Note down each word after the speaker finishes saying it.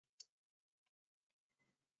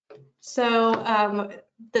So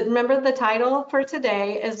remember the title for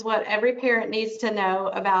today is What Every Parent Needs to Know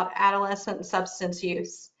About Adolescent Substance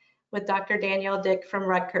Use with Dr. Danielle Dick from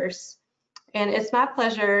Rutgers. And it's my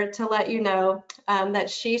pleasure to let you know that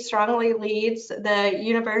she strongly leads the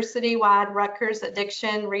university-wide Rutgers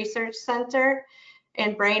Addiction Research Center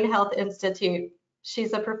and Brain Health Institute.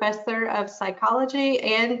 She's a professor of psychology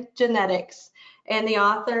and genetics and the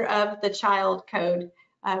author of The Child Code,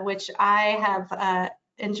 which I have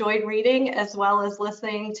enjoyed reading as well as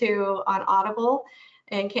listening to on Audible,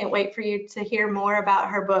 and can't wait for you to hear more about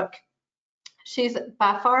her book. She's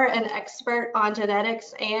by far an expert on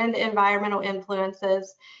genetics and environmental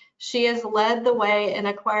influences. She has led the way in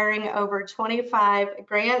acquiring over 25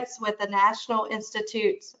 grants with the National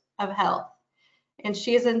Institutes of Health. And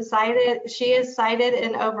she is cited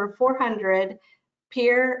in over 400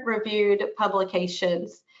 peer-reviewed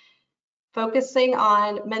publications, focusing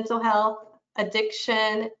on mental health,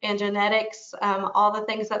 addiction, and genetics, all the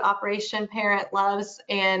things that Operation Parent loves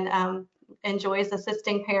and enjoys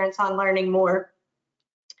assisting parents on learning more.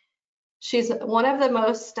 She's one of the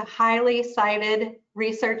most highly cited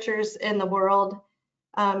researchers in the world.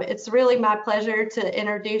 It's really my pleasure to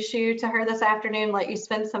introduce you to her this afternoon, let you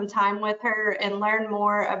spend some time with her and learn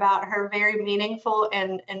more about her very meaningful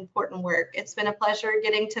and important work. It's been a pleasure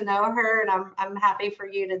getting to know her, and I'm happy for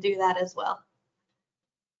you to do that as well.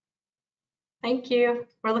 Thank you.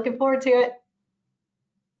 We're looking forward to it.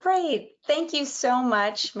 Great. Thank you so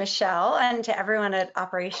much, Michelle, and to everyone at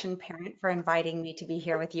Operation Parent for inviting me to be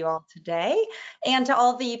here with you all today, and to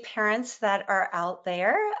all the parents that are out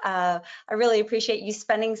there. I really appreciate you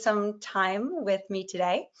spending some time with me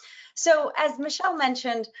today. So as Michelle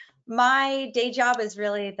mentioned, my day job is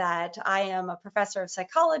really that I am a professor of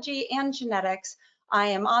psychology and genetics. I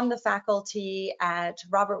am on the faculty at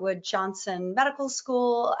Robert Wood Johnson Medical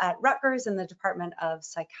School at Rutgers in the Department of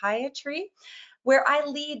Psychiatry, where I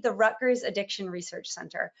lead the Rutgers Addiction Research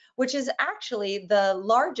Center, which is actually the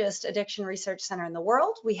largest addiction research center in the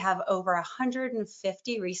world. We have over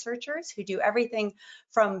 150 researchers who do everything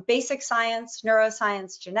from basic science,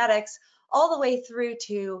 neuroscience, genetics, all the way through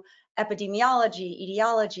to epidemiology,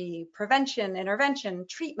 etiology, prevention, intervention,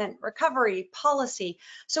 treatment, recovery, policy.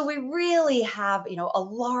 So we really have, a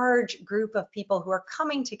large group of people who are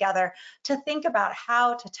coming together to think about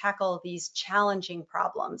how to tackle these challenging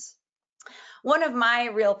problems. One of my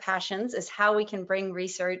real passions is how we can bring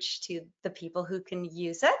research to the people who can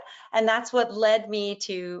use it. And that's what led me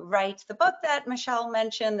to write the book that Michelle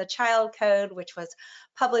mentioned, The Child Code, which was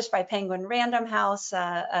published by Penguin Random House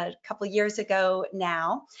a couple years ago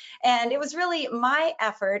now. And it was really my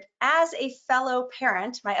effort as a fellow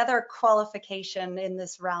parent. My other qualification in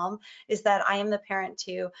this realm is that I am the parent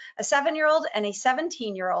to a 7-year-old and a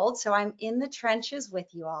 17-year-old. So I'm in the trenches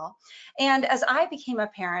with you all. And as I became a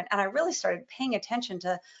parent and I really started paying attention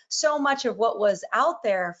to so much of what was out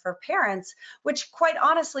there for parents, which quite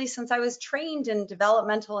honestly, since I was trained in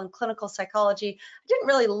developmental and clinical psychology, I didn't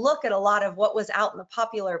really look at a lot of what was out in the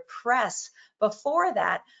popular press before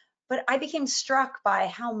that. But I became struck by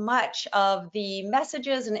how much of the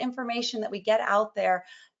messages and information that we get out there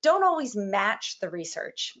don't always match the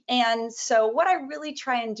research. And so what I really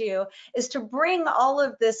try and do is to bring all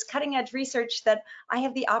of this cutting edge research that I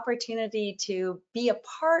have the opportunity to be a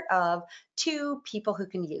part of to people who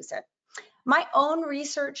can use it. My own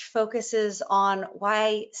research focuses on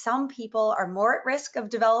why some people are more at risk of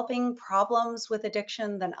developing problems with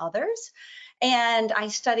addiction than others. And I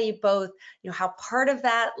study both, how part of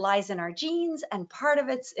that lies in our genes and part of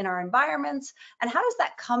it's in our environments, and how does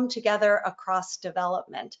that come together across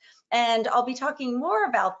development. And I'll be talking more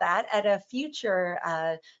about that at a future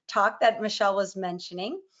talk that Michelle was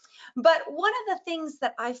mentioning. But one of the things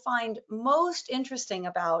that I find most interesting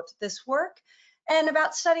about this work and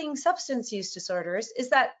about studying substance use disorders is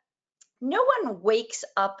that no one wakes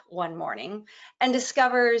up one morning and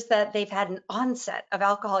discovers that they've had an onset of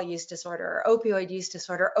alcohol use disorder or opioid use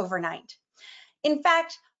disorder overnight. In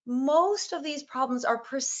fact, most of these problems are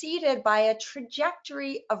preceded by a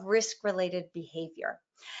trajectory of risk-related behavior.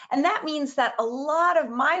 And that means that a lot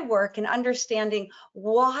of my work in understanding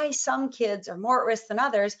why some kids are more at risk than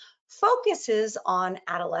others focuses on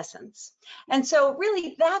adolescence. And so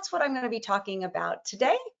really that's what I'm going to be talking about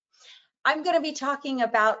today. I'm going to be talking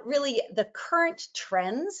about really the current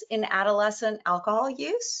trends in adolescent alcohol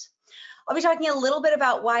use. I'll be talking a little bit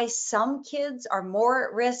about why some kids are more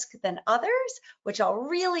at risk than others, which I'll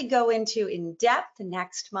really go into in depth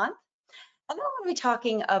next month. And then I'm going to be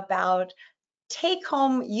talking about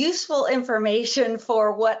take-home useful information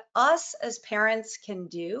for what us as parents can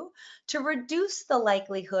do to reduce the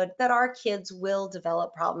likelihood that our kids will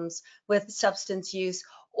develop problems with substance use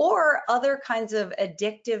or other kinds of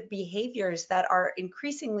addictive behaviors that are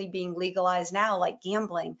increasingly being legalized now, like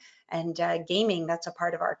gambling and gaming. That's a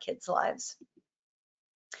part of our kids' lives.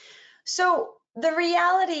 So the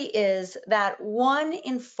reality is that 1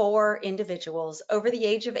 in 4 individuals over the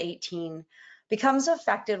age of 18 becomes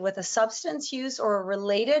affected with a substance use or a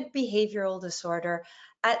related behavioral disorder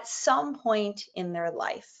at some point in their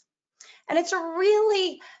life. And it's a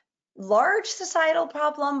really large societal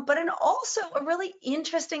problem, but also a really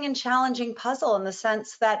interesting and challenging puzzle in the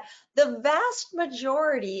sense that the vast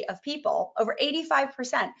majority of people, over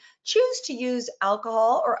 85%, choose to use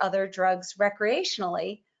alcohol or other drugs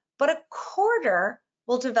recreationally, but a quarter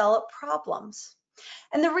will develop problems.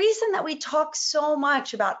 And the reason that we talk so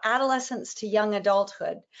much about adolescence to young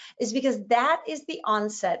adulthood is because that is the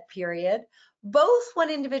onset period, both when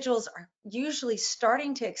individuals are usually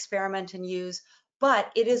starting to experiment and use,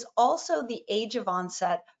 but it is also the age of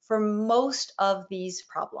onset for most of these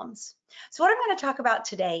problems. So what I'm going to talk about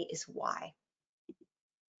today is why.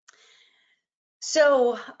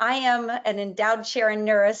 So I am an endowed chair in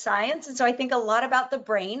neuroscience, and so I think a lot about the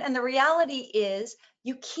brain. And the reality is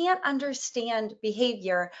you can't understand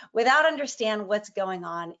behavior without understand what's going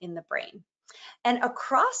on in the brain. And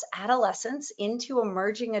across adolescence into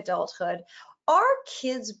emerging adulthood, our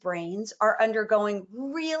kids' brains are undergoing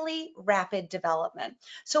really rapid development.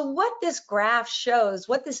 So what this graph shows,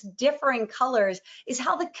 what this differing colors, is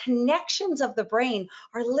how the connections of the brain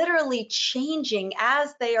are literally changing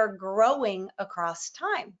as they are growing across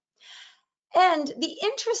time. And the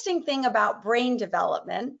interesting thing about brain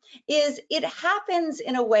development is it happens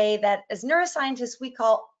in a way that, as neuroscientists, we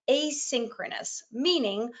call asynchronous,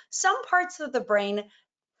 meaning some parts of the brain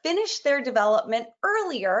finish their development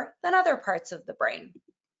earlier than other parts of the brain.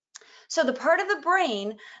 So the part of the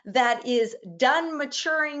brain that is done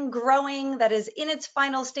maturing, growing, that is in its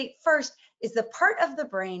final state first, is the part of the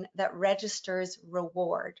brain that registers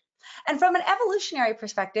reward. And from an evolutionary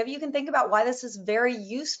perspective, you can think about why this is very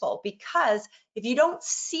useful, because if you don't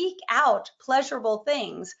seek out pleasurable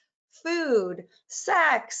things, food,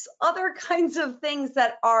 sex, other kinds of things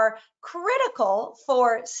that are critical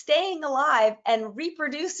for staying alive and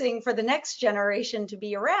reproducing for the next generation to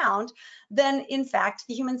be around, then in fact,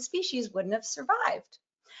 the human species wouldn't have survived.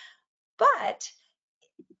 But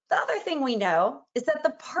the other thing we know is that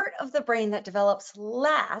the part of the brain that develops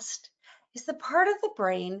last is the part of the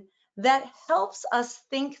brain that helps us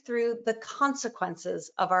think through the consequences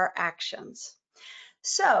of our actions.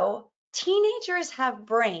 So teenagers have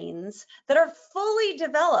brains that are fully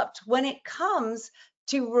developed when it comes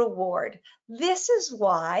to reward. This is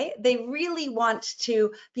why they really want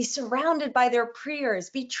to be surrounded by their peers,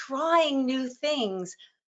 be trying new things.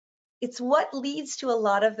 It's what leads to a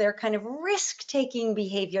lot of their kind of risk-taking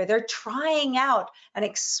behavior. They're trying out and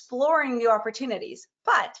exploring new opportunities.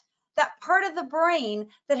 But that part of the brain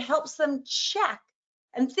that helps them check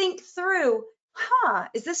and think through,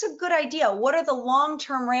 is this a good idea? What are the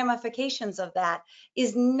long-term ramifications of that,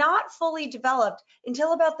 is not fully developed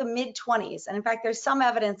until about the mid-20s. And in fact, there's some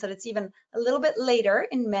evidence that it's even a little bit later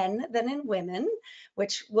in men than in women,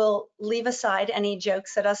 which will leave aside any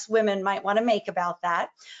jokes that us women might want to make about that.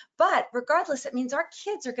 But regardless, it means our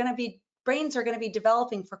kids are going to be, brains are going to be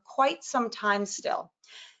developing for quite some time still.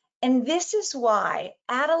 And this is why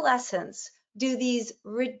adolescents do these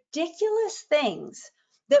ridiculous things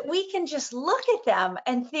that we can just look at them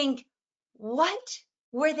and think, what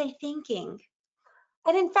were they thinking?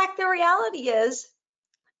 And in fact, the reality is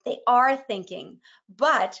they are thinking,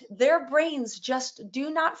 but their brains just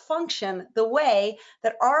do not function the way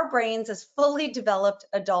that our brains as fully developed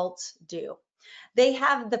adults do. They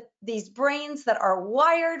have these brains that are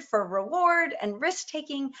wired for reward and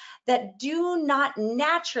risk-taking that do not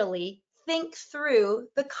naturally think through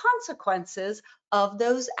the consequences of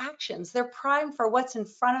those actions. They're primed for what's in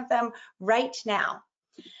front of them right now.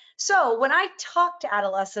 So when I talk to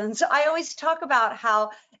adolescents, I always talk about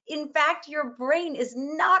how, in fact, your brain is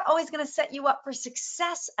not always going to set you up for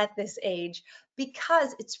success at this age,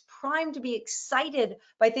 because it's primed to be excited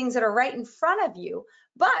by things that are right in front of you.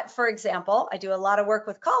 But for example, I do a lot of work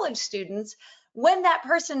with college students. When that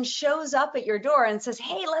person shows up at your door and says,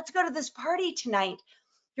 hey, let's go to this party tonight,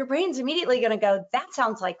 your brain's immediately going to go, that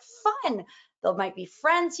sounds like fun. There might be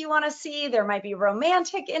friends you want to see. There might be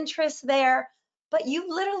romantic interests there. But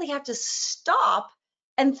you literally have to stop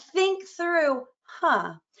and think through,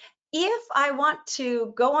 if I want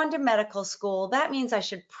to go on to medical school, that means I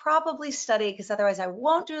should probably study, because otherwise I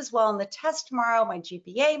won't do as well on the test tomorrow. My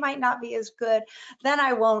GPA might not be as good. Then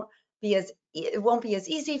it won't be as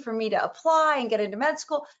easy for me to apply and get into med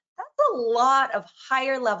school. That's a lot of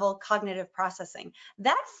higher level cognitive processing.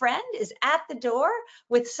 That friend is at the door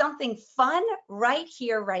with something fun right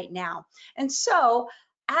here, right now. And so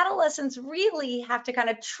adolescents really have to kind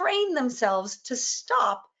of train themselves to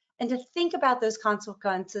stop and to think about those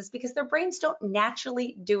consequences because their brains don't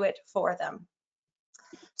naturally do it for them.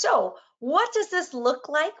 So, what does this look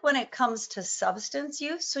like when it comes to substance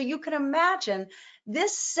use? So, you can imagine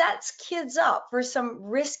this sets kids up for some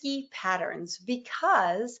risky patterns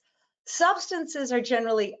because substances are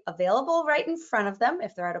generally available right in front of them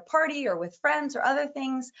if they're at a party or with friends or other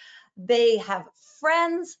things. They have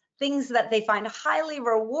friends, things that they find highly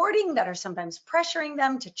rewarding that are sometimes pressuring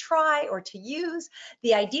them to try or to use.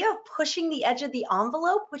 The idea of pushing the edge of the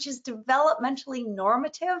envelope, which is developmentally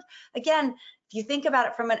normative, again, if you think about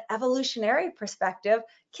it from an evolutionary perspective,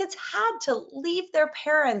 kids had to leave their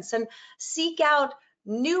parents and seek out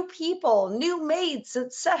new people, new mates,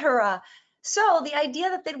 etc. So the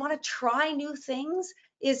idea that they'd want to try new things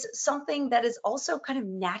is something that is also kind of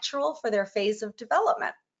natural for their phase of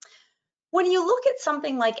development. When you look at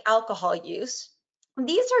something like alcohol use,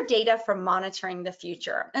 these are data from Monitoring the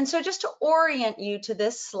Future. And so just to orient you to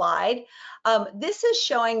this slide, this is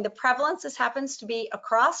showing the prevalence. This happens to be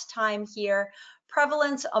across time here.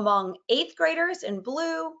 Prevalence among 8th graders in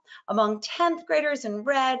blue, among 10th graders in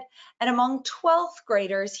red, and among 12th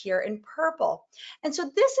graders here in purple. And so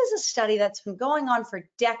this is a study that's been going on for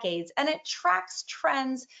decades, and it tracks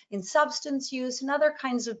trends in substance use and other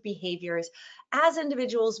kinds of behaviors as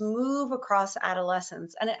individuals move across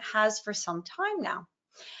adolescence, and it has for some time now.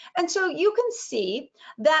 And so you can see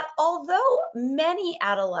that although many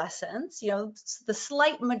adolescents, the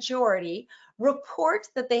slight majority, report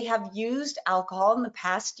that they have used alcohol in the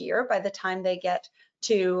past year by the time they get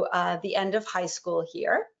to the end of high school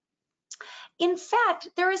here, in fact,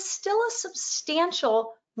 there is still a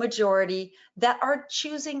substantial majority that are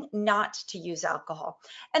choosing not to use alcohol.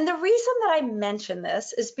 And the reason that I mention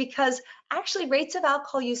this is because actually rates of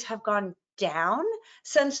alcohol use have gone down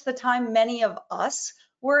since the time many of us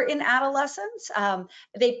were in adolescence.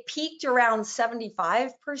 They peaked around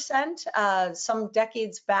 75% some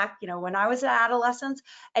decades back, when I was an adolescent,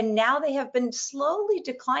 and now they have been slowly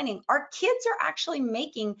declining. Our kids are actually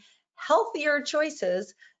making healthier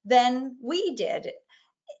choices than we did.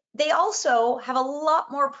 They also have a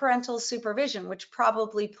lot more parental supervision, which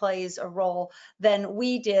probably plays a role than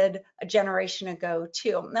we did a generation ago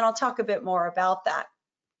too. And I'll talk a bit more about that.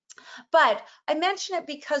 But I mention it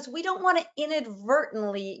because we don't want to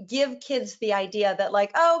inadvertently give kids the idea that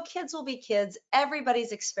like, oh, kids will be kids,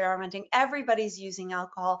 everybody's experimenting, everybody's using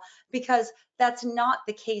alcohol, because that's not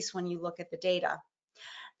the case when you look at the data.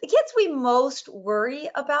 The kids we most worry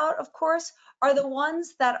about, of course, are the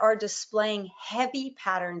ones that are displaying heavy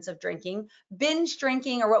patterns of drinking, binge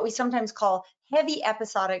drinking, or what we sometimes call heavy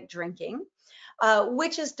episodic drinking,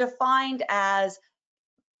 which is defined as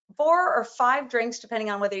 4 or 5 drinks,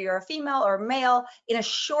 depending on whether you're a female or male, in a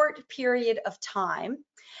short period of time.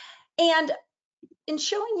 And in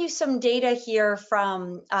showing you some data here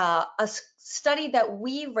from a study that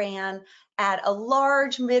we ran at a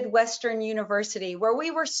large Midwestern university where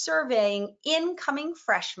we were surveying incoming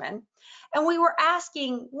freshmen, and we were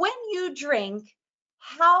asking, when you drink,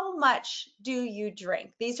 how much do you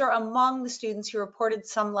drink? These are among the students who reported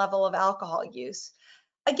some level of alcohol use.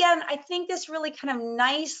 Again, I think this really kind of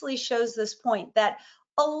nicely shows this point that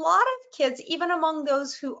a lot of kids, even among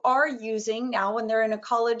those who are using now when they're in a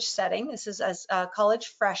college setting, this is as college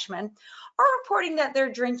freshmen, are reporting that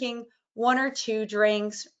they're drinking 1 or 2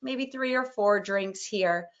 drinks, maybe 3 or 4 drinks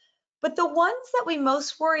here. But the ones that we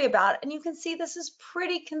most worry about, and you can see this is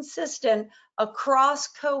pretty consistent across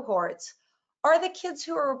cohorts, are the kids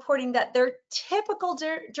who are reporting that their typical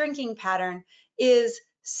drinking pattern is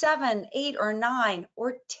 7, 8, or 9,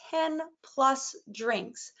 or 10 plus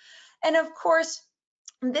drinks. And of course,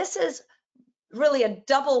 this is really a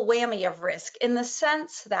double whammy of risk in the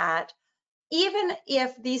sense that even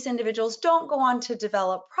if these individuals don't go on to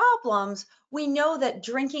develop problems, we know that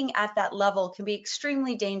drinking at that level can be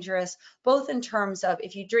extremely dangerous, both in terms of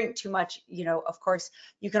if you drink too much, of course,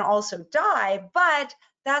 you can also die, but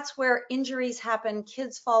that's where injuries happen.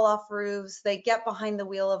 Kids fall off roofs, they get behind the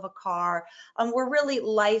wheel of a car, where really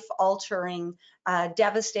life-altering,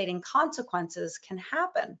 devastating consequences can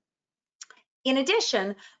happen. In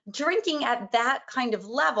addition, drinking at that kind of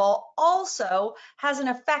level also has an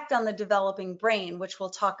effect on the developing brain, which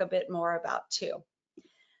we'll talk a bit more about too.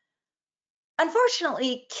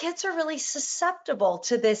 Unfortunately, kids are really susceptible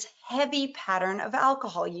to this heavy pattern of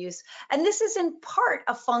alcohol use. And this is in part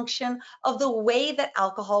a function of the way that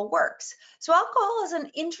alcohol works. So alcohol is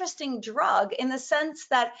an interesting drug in the sense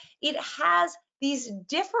that it has these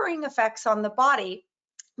differing effects on the body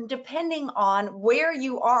depending on where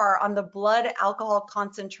you are on the blood alcohol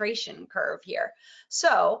concentration curve here.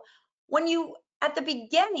 So at the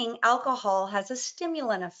beginning, alcohol has a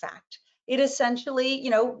stimulant effect. It essentially,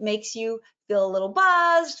 makes you feel a little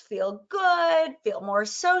buzzed, feel good, feel more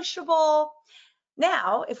sociable.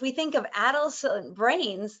 Now, if we think of adolescent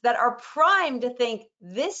brains that are primed to think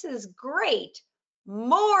this is great,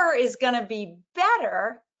 more is going to be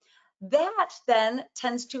better, that then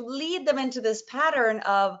tends to lead them into this pattern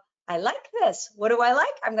of, I like this. What do I like?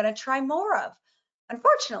 I'm going to try more of.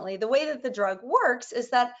 Unfortunately, the way that the drug works is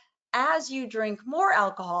that as you drink more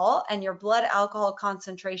alcohol and your blood alcohol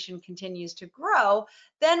concentration continues to grow,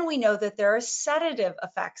 then we know that there are sedative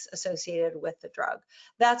effects associated with the drug.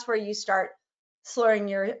 That's where you start slurring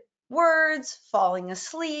your words, falling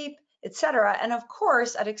asleep, etc. And of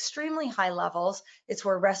course, at extremely high levels, it's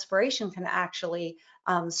where respiration can actually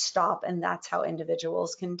stop, and that's how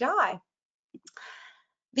individuals can die.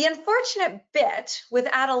 The unfortunate bit with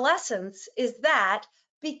adolescents is that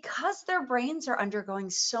because their brains are undergoing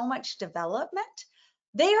so much development,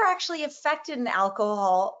 they are actually affected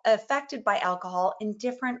by alcohol in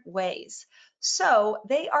different ways. So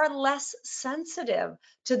they are less sensitive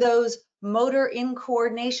to those motor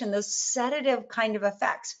incoordination, those sedative kind of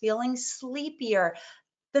effects, feeling sleepier,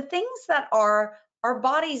 the things that are our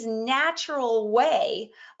body's natural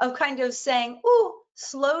way of kind of saying, ooh,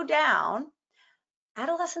 slow down.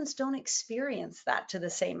 Adolescents don't experience that to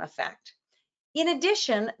the same effect. In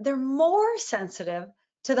addition, they're more sensitive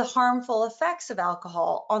to the harmful effects of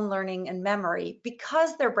alcohol on learning and memory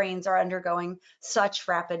because their brains are undergoing such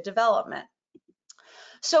rapid development.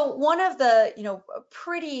 So one of the,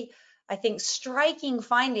 pretty, I think, striking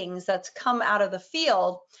findings that's come out of the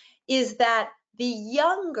field is that the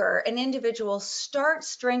younger an individual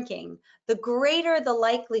starts drinking, the greater the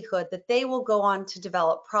likelihood that they will go on to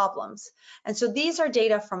develop problems. And so these are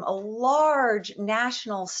data from a large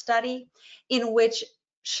national study in which,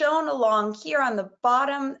 shown along here on the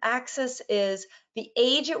bottom axis, is the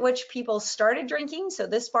age at which people started drinking. So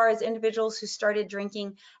this bar is individuals who started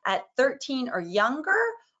drinking at 13 or younger,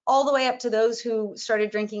 all the way up to those who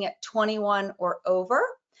started drinking at 21 or over.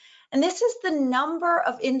 And this is the number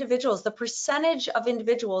of individuals, the percentage of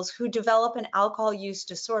individuals who develop an alcohol use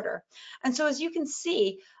disorder. And so as you can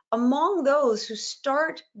see, among those who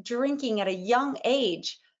start drinking at a young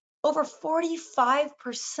age, over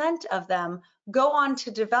 45% of them go on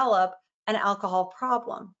to develop an alcohol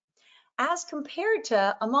problem, as compared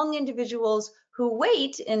to among individuals who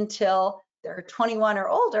wait until they're 21 or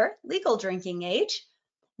older, legal drinking age.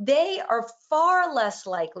 They are far less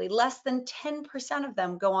likely, less than 10% of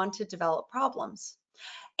them go on to develop problems.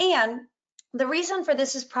 And the reason for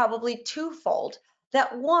this is probably twofold.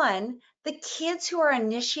 That one, the kids who are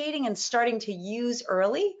initiating and starting to use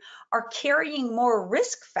early are carrying more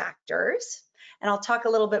risk factors. And I'll talk a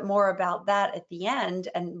little bit more about that at the end,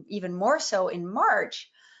 and even more so in March.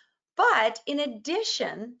 But in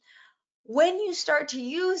addition, when you start to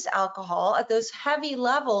use alcohol at those heavy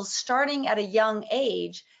levels starting at a young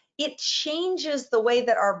age, it changes the way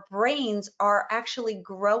that our brains are actually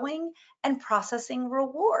growing and processing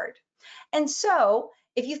reward. And so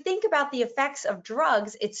if you think about the effects of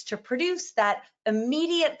drugs, it's to produce that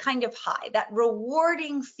immediate kind of high, that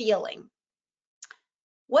rewarding feeling.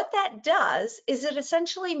 What that does is it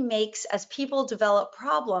essentially makes, as people develop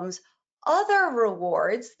problems, other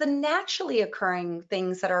rewards, the naturally occurring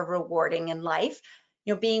things that are rewarding in life,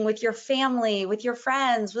 being with your family, with your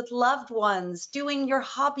friends, with loved ones, doing your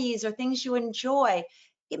hobbies or things you enjoy,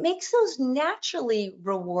 it makes those naturally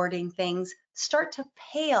rewarding things start to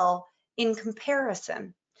pale in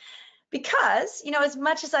comparison. Because, as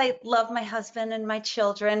much as I love my husband and my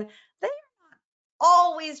children, they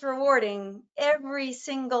always rewarding every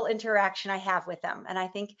single interaction I have with them. And I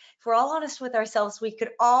think if we're all honest with ourselves, we could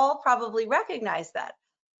all probably recognize that.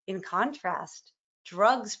 In contrast,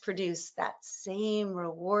 drugs produce that same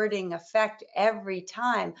rewarding effect every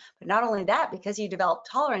time. But not only that, because you develop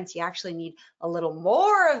tolerance, you actually need a little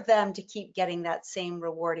more of them to keep getting that same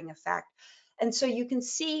rewarding effect. And so you can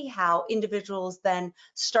see how individuals then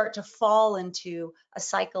start to fall into a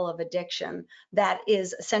cycle of addiction that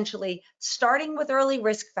is essentially starting with early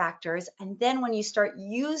risk factors. And then when you start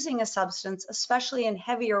using a substance, especially in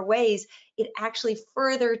heavier ways, it actually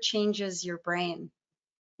further changes your brain.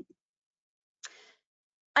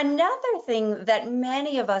 Another thing that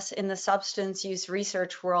many of us in the substance use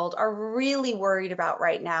research world are really worried about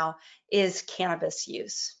right now is cannabis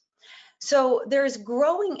use. So there's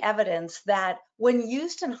growing evidence that when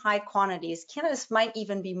used in high quantities, cannabis might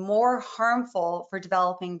even be more harmful for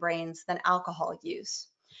developing brains than alcohol use.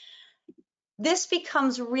 This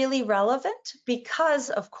becomes really relevant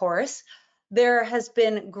because, of course, there has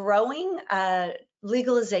been growing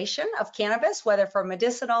legalization of cannabis, whether for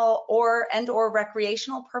medicinal or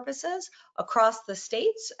recreational purposes across the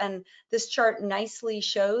states. And this chart nicely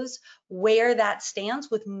shows where that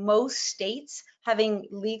stands, with most states having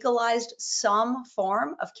legalized some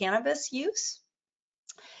form of cannabis use.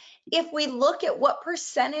 If we look at what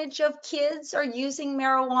percentage of kids are using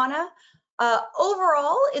marijuana,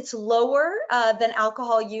 overall, it's lower than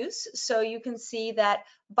alcohol use. So you can see that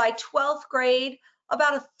by 12th grade,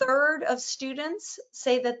 about a third of students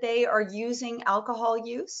say that they are using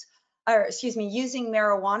using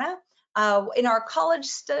marijuana. In our college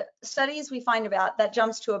studies, we find that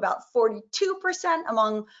jumps to about 42%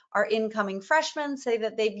 among our incoming freshmen say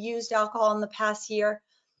that they've used alcohol in the past year.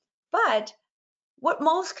 But what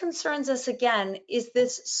most concerns us, again, is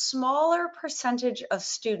this smaller percentage of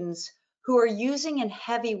students who are using in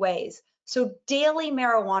heavy ways. So daily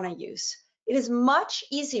marijuana use. It is much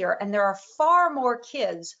easier, and there are far more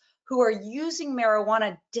kids who are using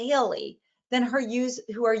marijuana daily than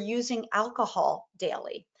who are using alcohol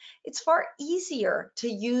daily. It's far easier to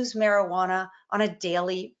use marijuana on a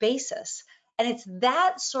daily basis. And it's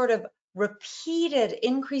that sort of repeated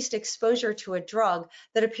increased exposure to a drug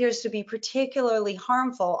that appears to be particularly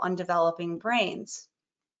harmful on developing brains.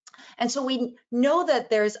 And so we know that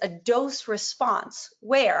there's a dose response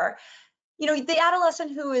where, the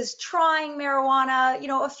adolescent who is trying marijuana,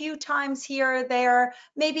 a few times here or there,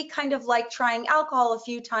 maybe kind of like trying alcohol a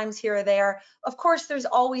few times here or there. Of course, there's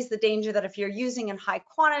always the danger that if you're using in high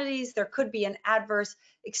quantities, there could be an adverse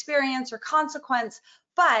experience or consequence.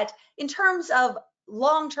 But in terms of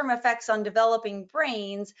long-term effects on developing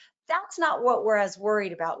brains, that's not what we're as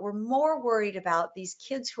worried about. We're more worried about these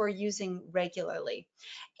kids who are using regularly.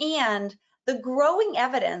 And the growing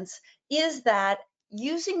evidence is that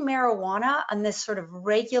using marijuana on this sort of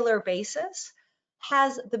regular basis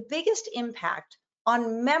has the biggest impact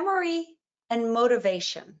on memory and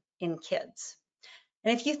motivation in kids.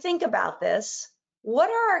 And if you think about this, what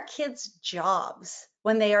are our kids' jobs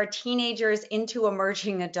when they are teenagers into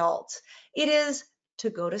emerging adults? It is to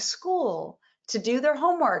go to school, to do their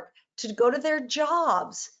homework, to go to their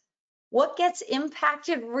jobs. What gets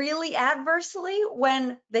impacted really adversely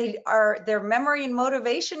when their memory and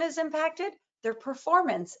motivation is impacted? Their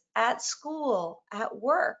performance at school, at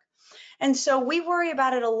work. And so we worry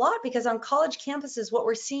about it a lot because on college campuses, what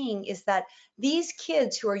we're seeing is that these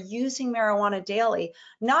kids who are using marijuana daily,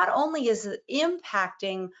 not only is it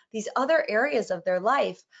impacting these other areas of their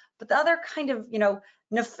life, but the other kind of,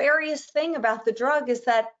 nefarious thing about the drug is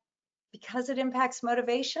that because it impacts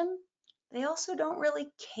motivation, they also don't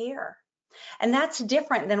really care. And that's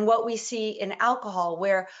different than what we see in alcohol,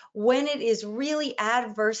 where when it is really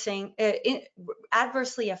adversely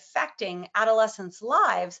affecting adolescents'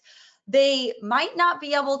 lives, they might not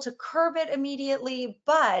be able to curb it immediately,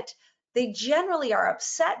 but they generally are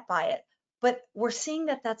upset by it. But we're seeing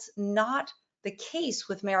that that's not the case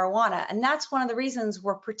with marijuana. And that's one of the reasons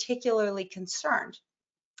we're particularly concerned.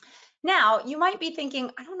 Now, you might be thinking,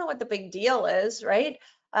 I don't know what the big deal is, right?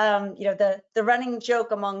 The running joke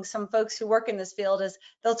among some folks who work in this field is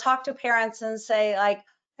they'll talk to parents and say, like,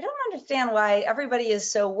 I don't understand why everybody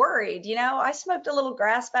is so worried. I smoked a little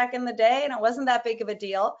grass back in the day and it wasn't that big of a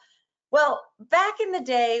deal. Well, back in the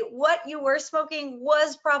day, what you were smoking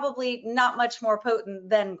was probably not much more potent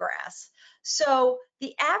than grass. So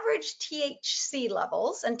the average THC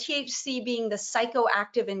levels, and THC being the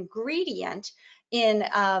psychoactive ingredient in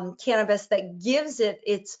cannabis that gives it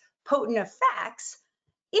its potent effects,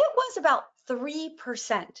 it was about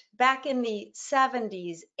 3% back in the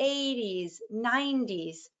 70s, 80s,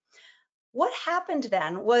 90s. What happened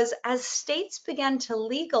then was, as states began to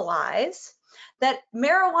legalize, that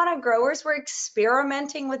marijuana growers were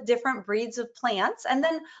experimenting with different breeds of plants. And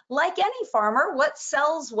then, like any farmer, what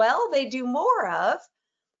sells well, they do more of.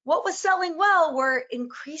 What was selling well were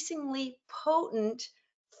increasingly potent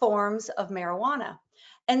forms of marijuana.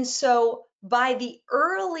 And so by the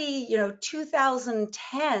early,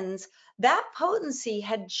 2010s, that potency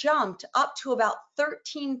had jumped up to about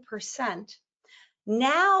 13%.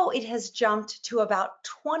 Now it has jumped to about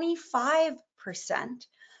 25%.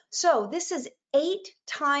 So this is 8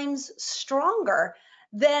 times stronger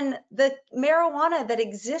than the marijuana that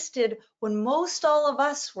existed when most all of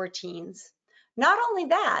us were teens. Not only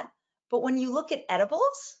that, but when you look at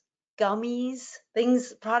edibles, gummies,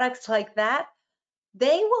 products like that,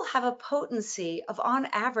 they will have a potency of on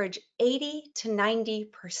average 80 to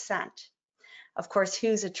 90%. Of course,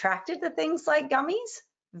 who's attracted to things like gummies?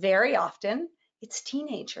 Very often, it's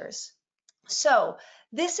teenagers. So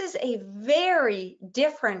this is a very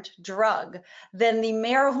different drug than the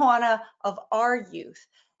marijuana of our youth.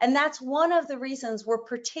 And that's one of the reasons we're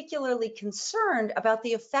particularly concerned about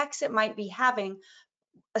the effects it might be having,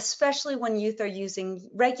 especially when youth are using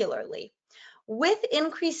regularly. With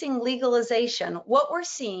increasing legalization, what we're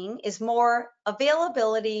seeing is more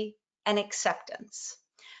availability and acceptance.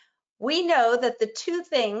 We know that the two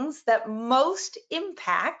things that most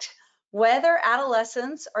impact whether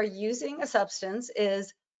adolescents are using a substance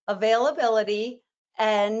is availability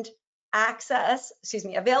and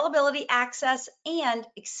availability, access, and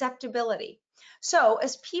acceptability. So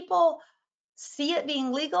as people see it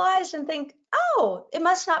being legalized and think, oh, it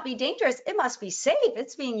must not be dangerous. It must be safe.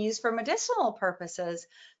 It's being used for medicinal purposes.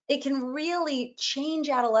 It can really change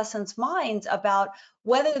adolescents' minds about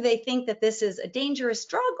whether they think that this is a dangerous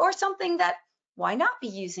drug or something that why not be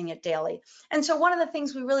using it daily? And so one of the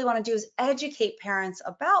things we really want to do is educate parents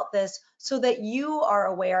about this so that you are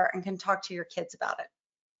aware and can talk to your kids about it.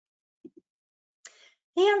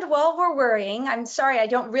 And while we're worrying, I'm sorry, I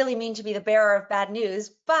don't really mean to be the bearer of bad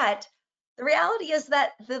news, but the reality is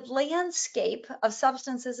that the landscape of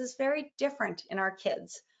substances is very different in our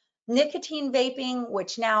kids. Nicotine vaping,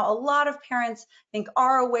 which now a lot of parents think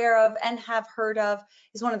are aware of and have heard of,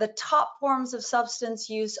 is one of the top forms of substance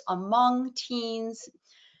use among teens.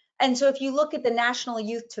 And so if you look at the National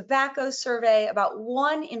Youth Tobacco Survey, about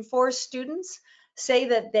 1 in 4 students say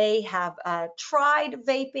that they have tried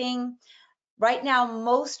vaping. Right now,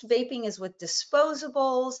 most vaping is with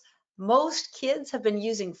disposables. Most kids have been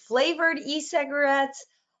using flavored e-cigarettes.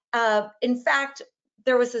 In fact,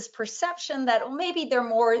 there was this perception that well, maybe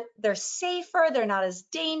they're safer, they're not as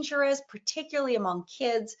dangerous, particularly among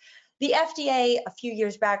kids. The FDA a few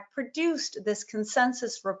years back produced this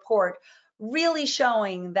consensus report really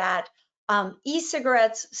showing that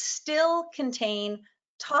e-cigarettes still contain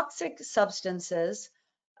toxic substances.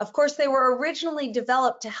 Of course, they were originally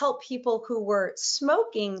developed to help people who were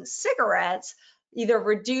smoking cigarettes either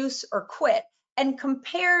reduce or quit. And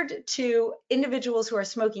compared to individuals who are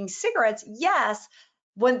smoking cigarettes, yes,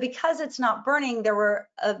 because it's not burning, there were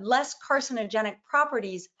less carcinogenic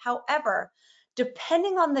properties. However,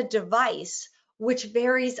 depending on the device, which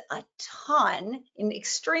varies a ton in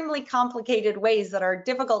extremely complicated ways that are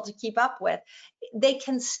difficult to keep up with, they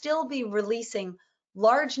can still be releasing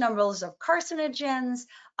large numbers of carcinogens.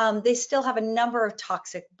 They still have a number of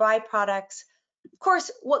toxic byproducts. Of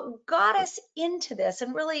course, what got us into this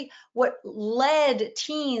and really what led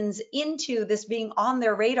teens into this being on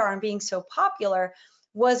their radar and being so popular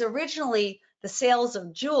was originally the sales of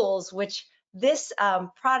Juuls, which this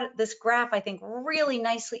this graph, I think, really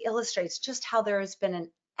nicely illustrates just how there has been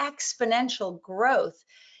an exponential growth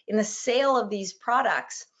in the sale of these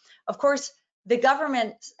products. Of course, the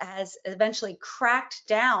government has eventually cracked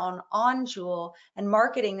down on Juul and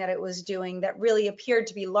marketing that it was doing that really appeared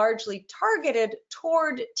to be largely targeted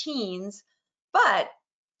toward teens. But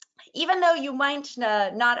even though you might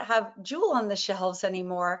not have Juul on the shelves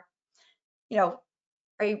anymore, you know,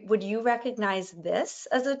 would you recognize this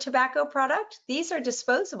as a tobacco product? These are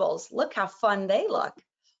disposables. Look how fun they look.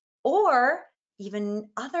 Or even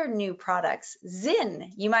other new products.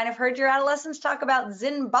 Zyn. You might have heard your adolescents talk about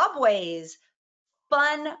Zimbabwe's.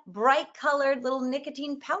 Fun, bright colored little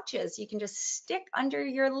nicotine pouches you can just stick under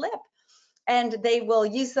your lip. And they will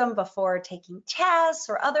use them before taking tests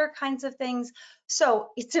or other kinds of things. So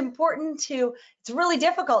it's really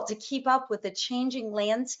difficult to keep up with the changing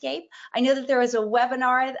landscape. I know that there was a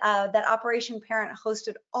webinar that Operation Parent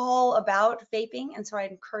hosted all about vaping, and so I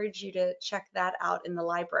encourage you to check that out in the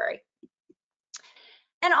library.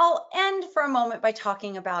 And I'll end for a moment by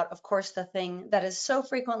talking about, of course, the thing that is so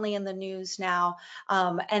frequently in the news now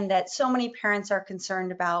and that so many parents are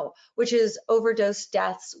concerned about, which is overdose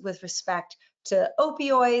deaths with respect to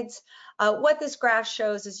opioids. What this graph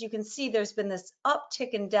shows is you can see there's been this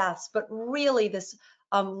uptick in deaths, but really this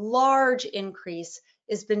large increase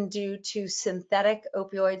has been due to synthetic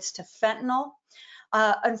opioids, to fentanyl.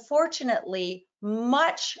 Unfortunately,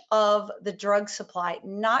 much of the drug supply,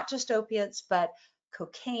 not just opiates, but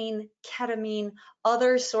cocaine, ketamine,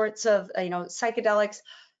 other sorts of psychedelics,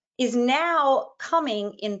 is now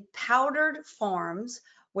coming in powdered forms,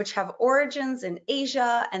 which have origins in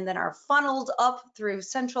Asia and then are funneled up through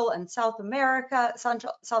Central and South America,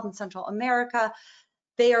 South and Central America.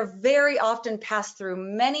 They are very often passed through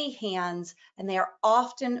many hands, and they are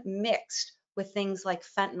often mixed with things like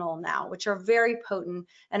fentanyl now, which are very potent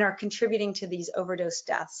and are contributing to these overdose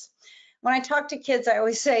deaths. When I talk to kids, I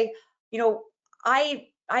always say,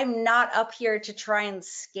 I'm not up here to try and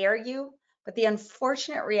scare you, But the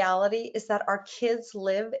unfortunate reality is that our kids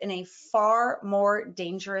live in a far more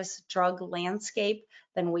dangerous drug landscape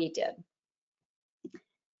than we did.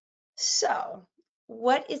 So,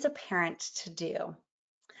 what is a parent to do?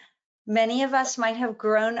 Many of us might have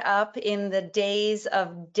grown up in the days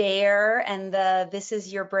of DARE and the this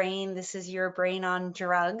is your brain on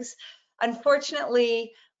drugs.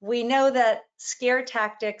 Unfortunately, we know that scare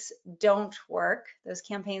tactics don't work. Those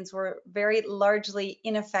campaigns were very largely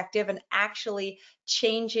ineffective in actually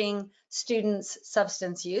changing students'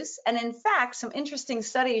 substance use. And in fact, some interesting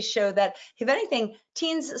studies show that, if anything,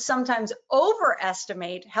 teens sometimes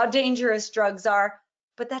overestimate how dangerous drugs are,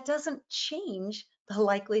 but that doesn't change the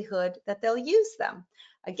likelihood that they'll use them.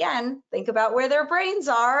 Again, think about where their brains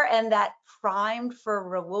are and that primed for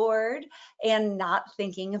reward and not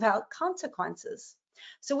thinking about consequences.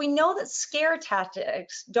 So we know that scare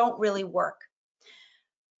tactics don't really work.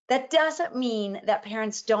 That doesn't mean that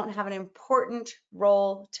parents don't have an important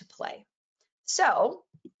role to play. So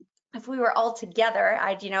if we were all together,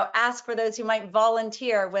 I'd ask for those who might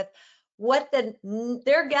volunteer with what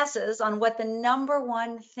their guesses on what the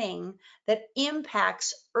 #1 thing that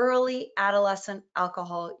impacts early adolescent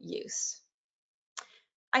alcohol use.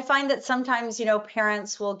 I find that sometimes,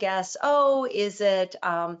 parents will guess, oh, is it,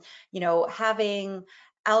 having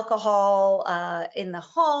alcohol in the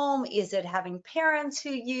home? Is it having parents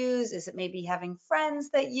who use? Is it maybe having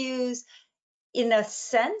friends that use? In a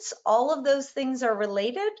sense, all of those things are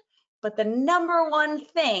related, but the #1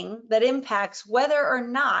 thing that impacts whether or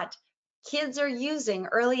not kids are using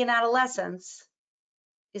early in adolescence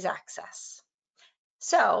is access.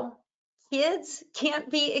 So kids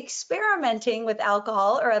can't be experimenting with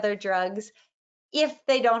alcohol or other drugs if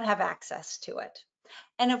they don't have access to it.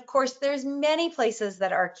 And of course, there's many places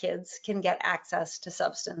that our kids can get access to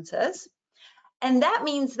substances. And that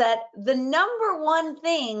means that the #1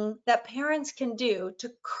 thing that parents can do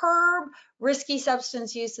to curb risky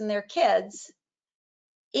substance use in their kids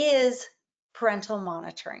is parental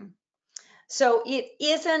monitoring. So it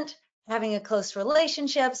isn't having a close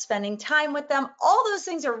relationship, spending time with them. All those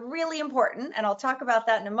things are really important, and I'll talk about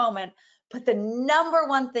that in a moment. But the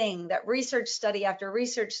 #1 thing that research study after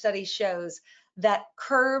research study shows that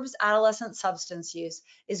curbs adolescent substance use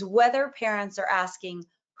is whether parents are asking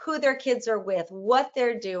who their kids are with, what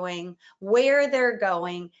they're doing, where they're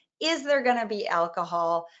going, is there going to be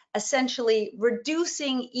alcohol, essentially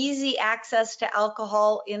reducing easy access to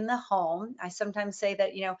alcohol in the home. I sometimes say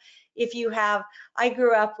that, if you have, I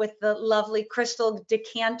grew up with the lovely crystal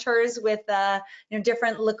decanters with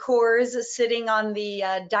different liqueurs sitting on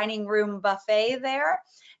the dining room buffet there.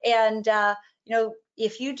 And,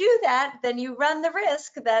 if you do that, then you run the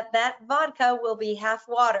risk that that vodka will be half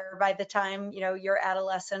water by the time, your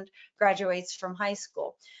adolescent graduates from high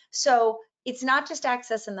school. So it's not just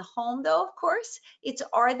access in the home, though, of course. It's,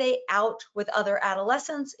 are they out with other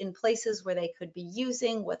adolescents in places where they could be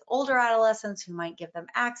using with older adolescents who might give them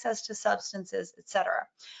access to substances, etc.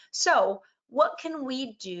 So what can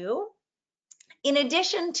we do in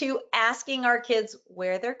addition to asking our kids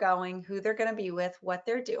where they're going, who they're going to be with, what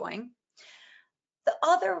they're doing? The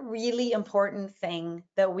other really important thing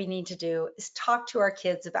that we need to do is talk to our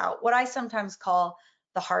kids about what I sometimes call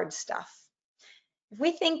the hard stuff. If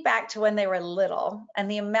we think back to when they were little and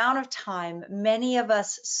the amount of time many of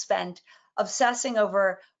us spent obsessing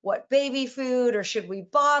over what baby food, or should we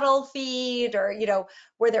bottle feed, or,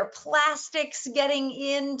 were there plastics getting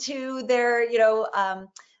into their,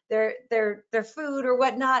 their food or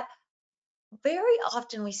whatnot, very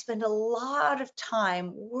often we spend a lot of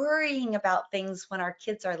time worrying about things when our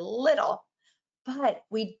kids are little, but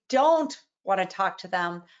we don't want to talk to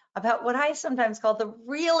them about what I sometimes call the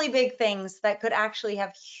really big things that could actually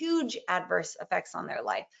have huge adverse effects on their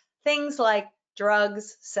life. Things like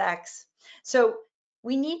drugs, sex. So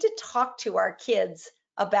we need to talk to our kids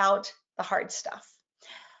about the hard stuff.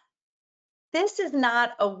 This is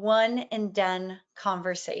not a one and done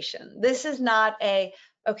conversation. This is not a,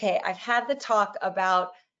 okay, I've had the talk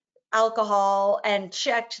about alcohol and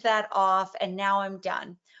checked that off and now I'm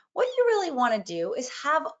done. What you really want to do is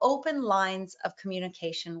have open lines of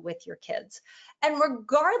communication with your kids. And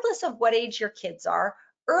regardless of what age your kids are,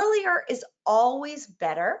 earlier is always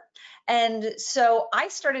better. And so I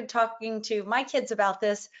started talking to my kids about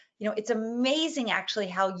this. It's amazing actually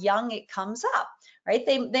how young it comes up, right?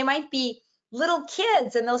 They might be little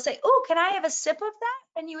kids and they'll say, oh, can I have a sip of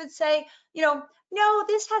that? And you would say, no,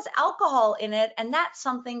 this has alcohol in it, and that's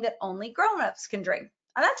something that only grown-ups can drink.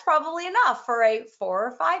 And that's probably enough for a 4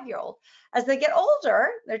 or 5-year-old. As they get older,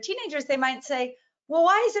 they're teenagers, they might say, well,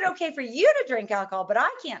 why is it okay for you to drink alcohol, but I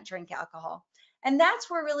can't drink alcohol? And that's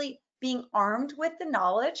where really being armed with the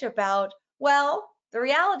knowledge about Well, the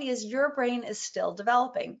reality is your brain is still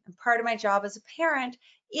developing. And part of my job as a parent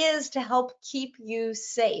is to help keep you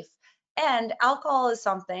safe. And alcohol is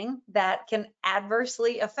something that can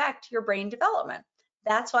adversely affect your brain development.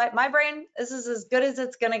 That's why my brain, this is as good as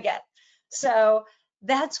it's going to get. So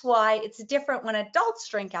that's why it's different when adults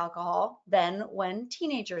drink alcohol than when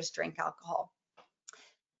teenagers drink alcohol.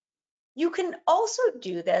 You can also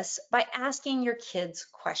do this by asking your kids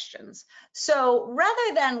questions. So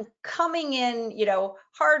rather than coming in,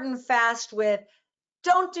 hard and fast with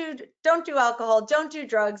don't do alcohol, don't do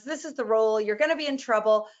drugs, this is the rule, you're going to be in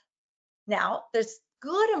trouble. Now, there's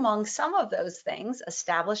good among some of those things,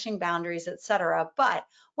 establishing boundaries, etc. But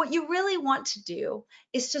what you really want to do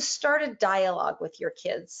is to start a dialogue with your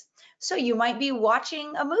kids. So you might be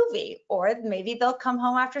watching a movie, or maybe they'll come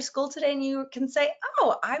home after school today and you can say,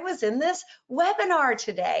 oh, I was in this webinar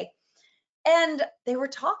today. And they were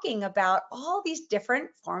talking about all these different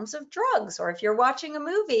forms of drugs. Or if you're watching a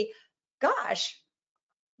movie, gosh,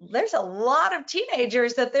 there's a lot of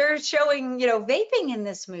teenagers that they're showing, vaping in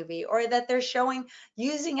this movie, or that they're showing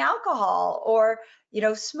using alcohol or,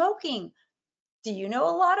 smoking. Do you know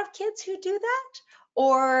a lot of kids who do that?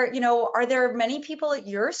 Or, are there many people at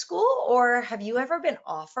your school, or have you ever been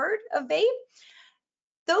offered a vape?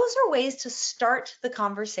 Those are ways to start the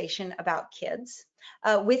conversation about kids,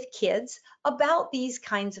 with kids about these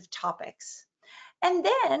kinds of topics. And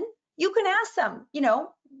then you can ask them,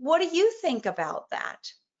 what do you think about that?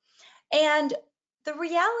 And the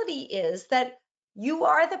reality is that you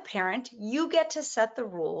are the parent, you get to set the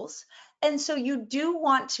rules. And so you do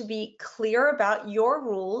want to be clear about your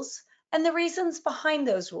rules and the reasons behind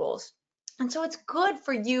those rules. And so it's good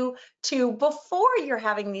for you to, before you're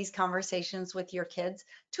having these conversations with your kids,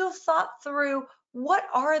 to have thought through what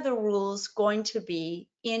are the rules going to be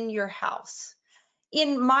in your house.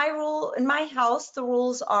 In my house, the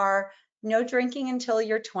rules are no drinking until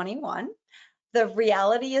you're 21. The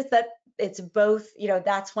reality is that it's both,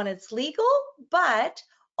 that's when it's legal, but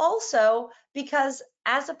also because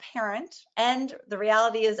as a parent, and the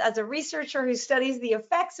reality is as a researcher who studies the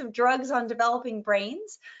effects of drugs on developing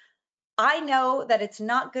brains, I know that it's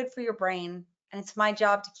not good for your brain, and it's my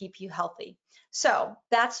job to keep you healthy. So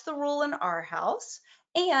that's the rule in our house,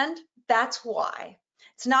 and that's why.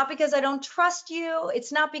 It's not because I don't trust you.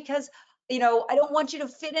 It's not because, I don't want you to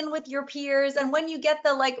fit in with your peers. And when you get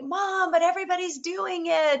the like, Mom, but everybody's doing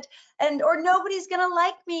it, or nobody's gonna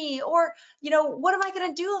like me, or, what am I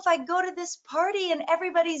gonna do if I go to this party and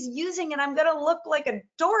everybody's using it? I'm gonna look like a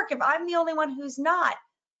dork if I'm the only one who's not.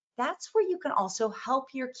 That's where you can also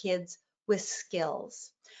help your kids with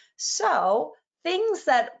skills. So things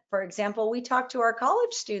that, for example, we talk to our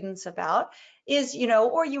college students about is,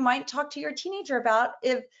 or you might talk to your teenager about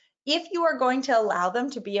if you are going to allow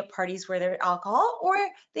them to be at parties where there's alcohol or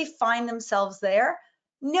they find themselves there,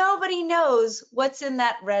 nobody knows what's in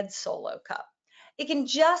that red Solo cup. It can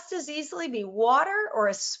just as easily be water or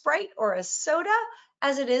a Sprite or a soda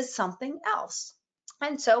as it is something else.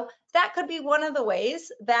 And so that could be one of the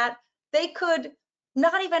ways that they could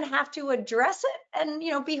not even have to address it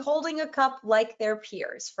and be holding a cup like their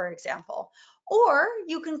peers, for example. Or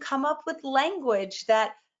you can come up with language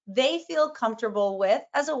that they feel comfortable with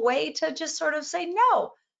as a way to just sort of say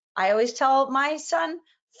no. I always tell my son,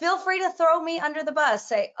 feel free to throw me under the bus.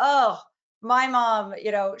 Say, oh, my mom,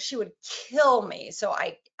 she would kill me. So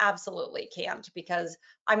I absolutely can't because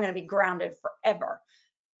I'm going to be grounded forever.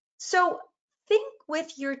 So think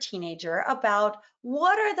with your teenager about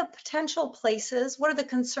what are the potential places, what are the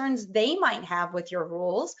concerns they might have with your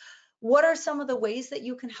rules, what are some of the ways that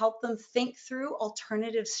you can help them think through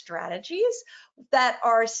alternative strategies that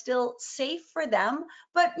are still safe for them,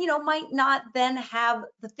 but might not then have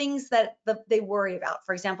the things that they worry about.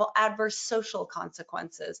 For example, adverse social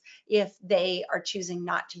consequences if they are choosing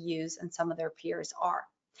not to use and some of their peers are.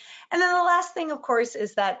 And then the last thing, of course,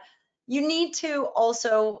 is that you need to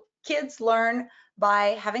also, kids learn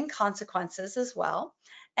by having consequences as well.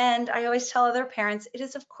 And I always tell other parents, it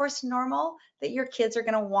is of course normal that your kids are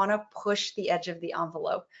going to want to push the edge of the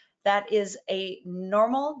envelope. That is a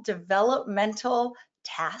normal developmental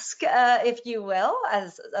task, if you will,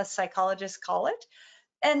 as psychologists call it.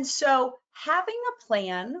 And so having a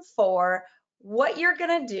plan for what you're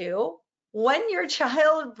going to do when your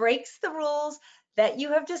child breaks the rules that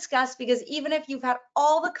you have discussed, because even if you've had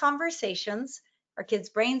all the conversations, our kids'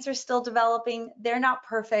 brains are still developing, they're not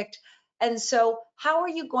perfect. And so how are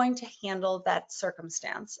you going to handle that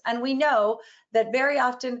circumstance? And we know that very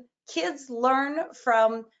often kids learn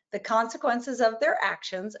from the consequences of their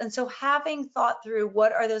actions. And so having thought through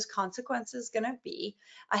what are those consequences going to be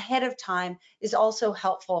ahead of time is also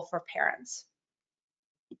helpful for parents.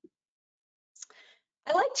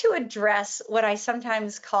 I like to address what I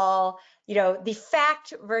sometimes call, the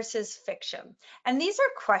fact versus fiction. And these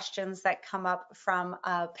are questions that come up from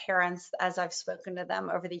parents as I've spoken to them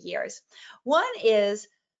over the years. One is,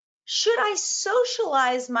 should I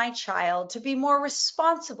socialize my child to be more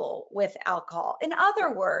responsible with alcohol? In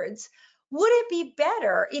other words, would it be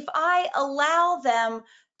better if I allow them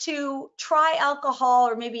to try alcohol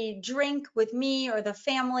or maybe drink with me or the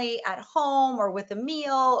family at home or with a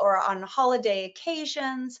meal or on holiday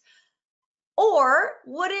occasions? Or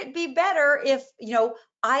would it be better if,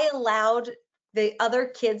 I allowed the other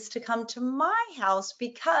kids to come to my house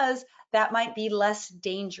because that might be less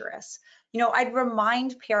dangerous? I'd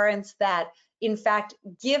remind parents that, in fact,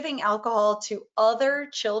 giving alcohol to other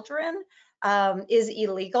children is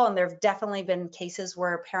illegal. And there have definitely been cases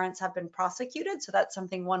where parents have been prosecuted. So that's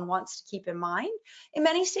something one wants to keep in mind. In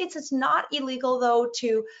many states, it's not illegal, though,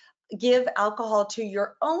 to give alcohol to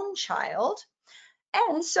your own child.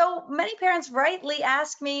 And so many parents rightly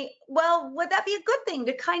ask me, well, would that be a good thing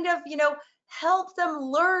to kind of, help them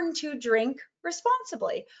learn to drink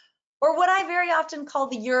responsibly? Or what I very often call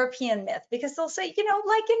the European myth, because they'll say,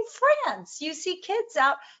 like in France, you see kids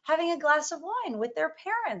out having a glass of wine with their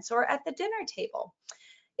parents or at the dinner table.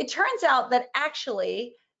 It turns out that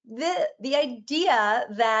actually the idea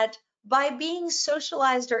that by being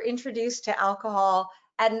socialized or introduced to alcohol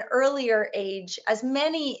at an earlier age, as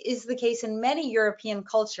many is the case in many European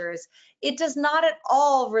cultures, it does not at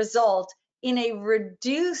all result in a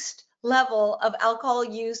reduced level of alcohol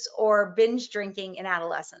use or binge drinking in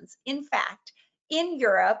adolescents. In fact, in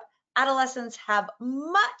Europe, adolescents have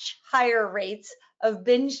much higher rates of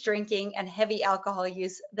binge drinking and heavy alcohol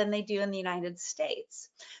use than they do in the United States.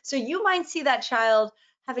 So you might see that child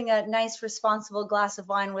having a nice, responsible glass of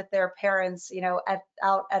wine with their parents,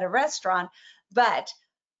 out at a restaurant, but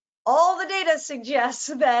all the data suggests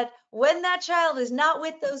that when that child is not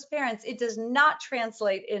with those parents, it does not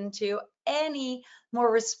translate into any more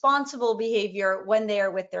responsible behavior when they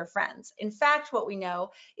are with their friends. In fact, what we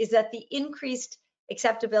know is that the increased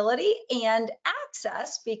acceptability and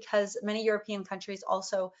access, because many European countries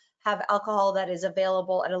also have alcohol that is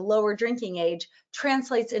available at a lower drinking age,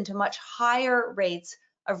 translates into much higher rates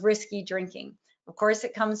of risky drinking. Of course,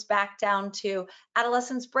 it comes back down to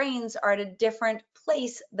adolescents' brains are at a different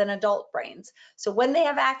place than adult brains. So when they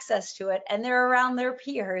have access to it and they're around their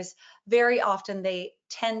peers, very often they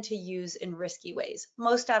tend to use in risky ways.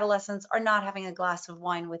 Most adolescents are not having a glass of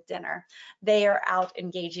wine with dinner. They are out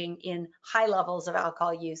engaging in high levels of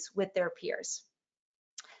alcohol use with their peers.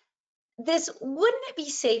 Wouldn't it be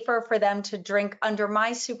safer for them to drink under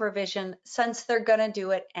my supervision since they're going to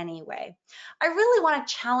do it anyway? I really want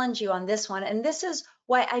to challenge you on this one. And this is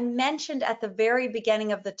why I mentioned at the very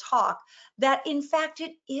beginning of the talk that, in fact,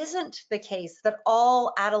 it isn't the case that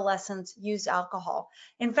all adolescents use alcohol.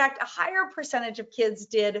 In fact, a higher percentage of kids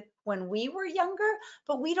did when we were younger,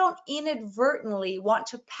 but we don't inadvertently want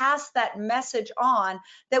to pass that message on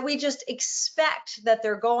that we just expect that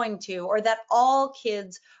they're going to, or that all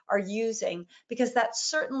kids are using, because that's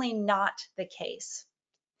certainly not the case.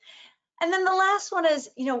 And then the last one is,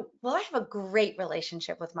 well, I have a great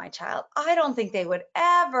relationship with my child. I don't think they would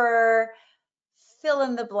ever fill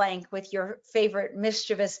in the blank with your favorite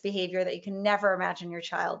mischievous behavior that you can never imagine your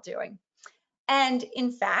child doing. And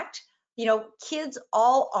in fact, kids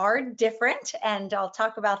all are different, and I'll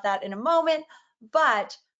talk about that in a moment.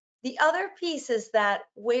 But the other piece is that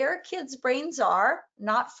where kids' brains are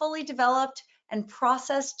not fully developed and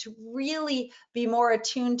processed to really be more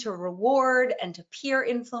attuned to reward and to peer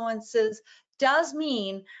influences does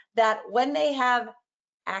mean that when they have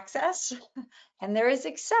access and there is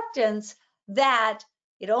acceptance, that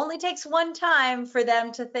it only takes one time for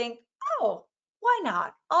them to think, oh, why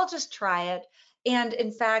not? I'll just try it. And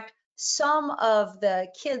in fact, some of the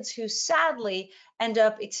kids who sadly end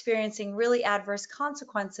up experiencing really adverse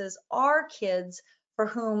consequences are kids for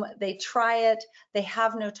whom they try it, they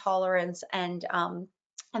have no tolerance, and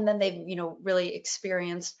then they've really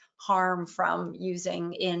experienced harm from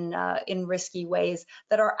using in risky ways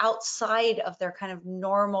that are outside of their kind of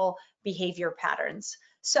normal behavior patterns.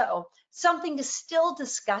 So something to still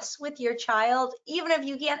discuss with your child, even if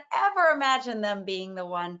you can't ever imagine them being the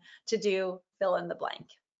one to do fill in the blank.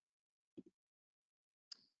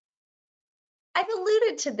 I've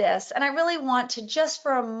alluded to this, and I really want to just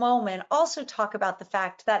for a moment also talk about the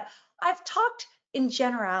fact that I've talked in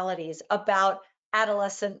generalities about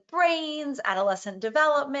adolescent brains, adolescent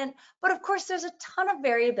development, but of course there's a ton of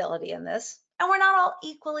variability in this, and we're not all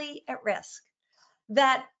equally at risk.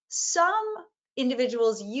 That some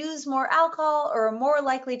individuals use more alcohol or are more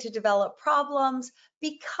likely to develop problems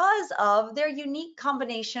because of their unique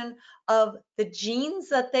combination of the genes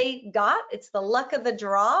that they got. It's the luck of the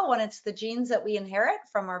draw when it's the genes that we inherit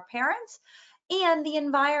from our parents, and the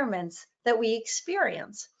environments that we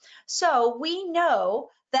experience. So we know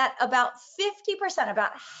that about 50%,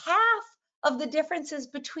 about half of the differences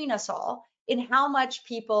between us all in how much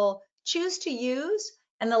people choose to use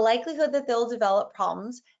and the likelihood that they'll develop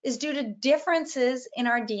problems is due to differences in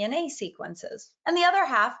our DNA sequences. And the other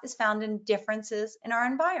half is found in differences in our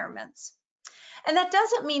environments. And that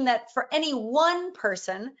doesn't mean that for any one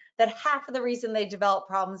person, that half of the reason they develop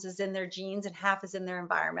problems is in their genes and half is in their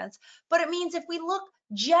environments. But it means if we look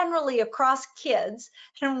generally across kids,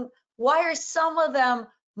 and why are some of them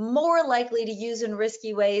more likely to use in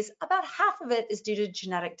risky ways, about half of it is due to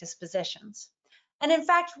genetic dispositions. And in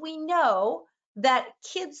fact, we know that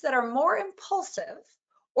kids that are more impulsive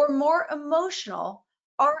or more emotional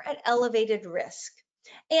are at elevated risk.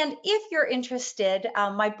 And if you're interested,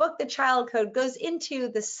 my book, The Child Code, goes into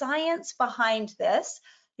the science behind this.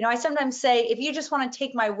 You know, I sometimes say, if you just want to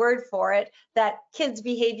take my word for it, that kids'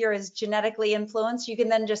 behavior is genetically influenced, you can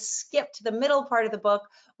then just skip to the middle part of the book,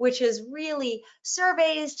 which is really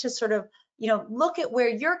surveys to sort of, you know, look at where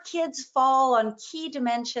your kids fall on key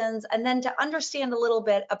dimensions, and then to understand a little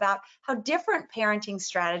bit about how different parenting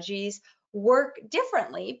strategies work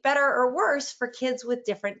differently, better or worse, for kids with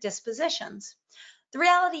different dispositions. The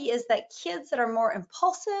reality is that kids that are more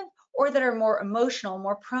impulsive or that are more emotional,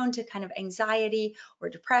 more prone to kind of anxiety or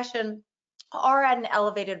depression, are at an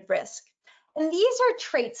elevated risk. And these are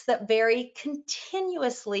traits that vary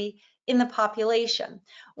continuously in the population.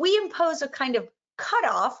 We impose a kind of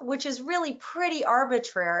cutoff, which is really pretty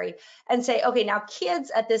arbitrary, and say, okay, now kids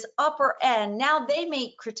at this upper end, now they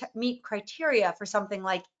may meet criteria for something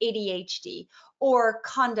like ADHD or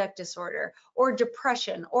conduct disorder or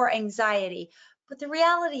depression or anxiety. But the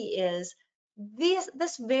reality is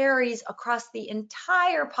this varies across the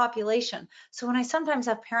entire population. So when I sometimes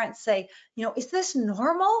have parents say, you know, is this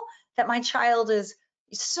normal that my child is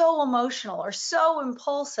so emotional or so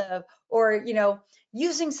impulsive or, you know,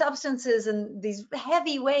 using substances in these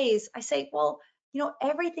heavy ways? I say, well, you know,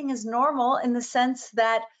 everything is normal in the sense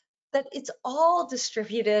that it's all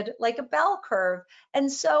distributed like a bell curve.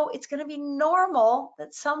 And so it's going to be normal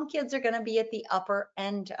that some kids are going to be at the upper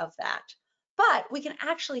end of that. But we can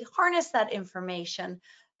actually harness that information,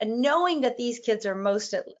 and knowing that these kids are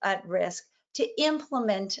most at risk, to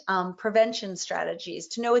implement prevention strategies,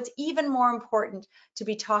 to know it's even more important to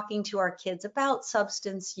be talking to our kids about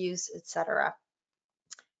substance use, etc.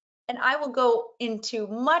 And I will go into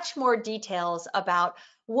much more details about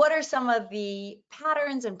what are some of the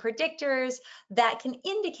patterns and predictors that can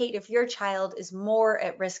indicate if your child is more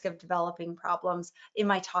at risk of developing problems in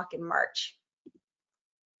my talk in March.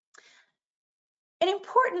 An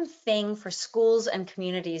important thing for schools and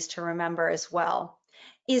communities to remember as well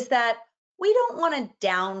is that we don't want to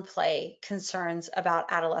downplay concerns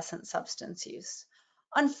about adolescent substance use.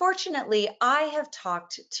 Unfortunately, I have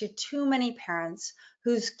talked to too many parents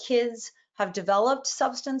whose kids have developed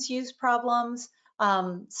substance use problems,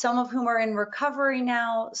 some of whom are in recovery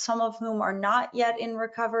now, some of whom are not yet in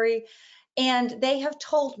recovery. And they have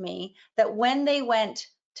told me that when they went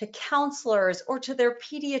to counselors or to their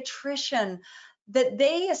pediatrician, that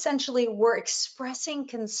they essentially were expressing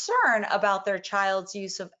concern about their child's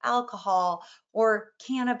use of alcohol or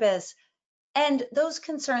cannabis. And those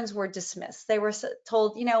concerns were dismissed. They were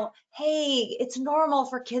told, you know, hey, it's normal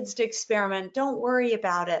for kids to experiment. Don't worry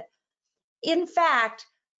about it. In fact,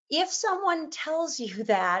 if someone tells you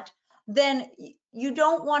that, then you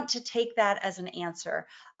don't want to take that as an answer.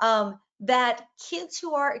 That kids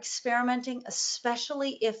who are experimenting,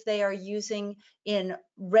 especially if they are using in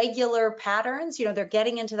regular patterns, you know, they're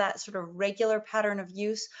getting into that sort of regular pattern of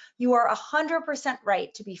use, you are 100%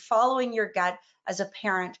 right to be following your gut as a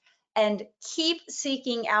parent and keep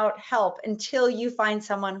seeking out help until you find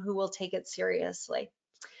someone who will take it seriously.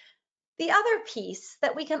 The other piece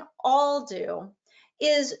that we can all do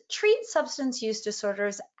is treat substance use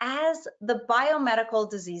disorders as the biomedical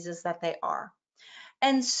diseases that they are.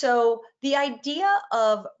 And so the idea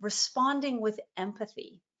of responding with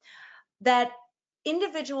empathy, that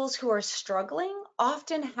individuals who are struggling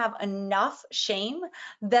often have enough shame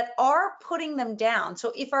that are putting them down.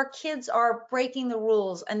 So if our kids are breaking the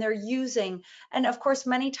rules and they're using, and of course,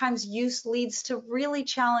 many times use leads to really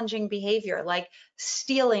challenging behavior like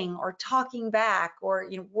stealing or talking back or,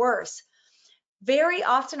 you know, worse. Very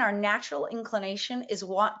often our natural inclination is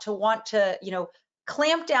want to, you know,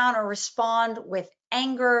 clamp down or respond with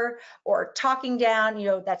anger or talking down,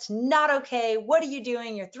 that's not okay. What are you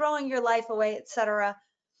doing? You're throwing your life away, etc.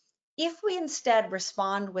 If we instead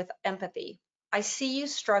respond with empathy, I see you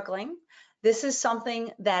struggling. This is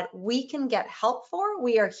something that we can get help for.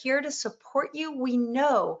 We are here to support you. We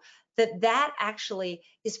know that that actually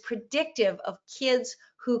is predictive of kids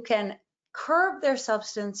who can curb their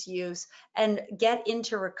substance use and get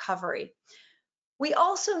into recovery. We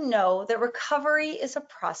also know that recovery is a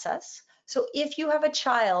process. So if you have a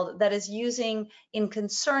child that is using in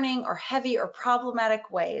concerning or heavy or problematic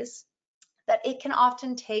ways, that it can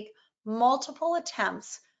often take multiple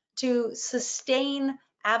attempts to sustain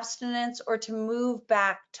abstinence or to move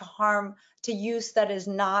back to use that is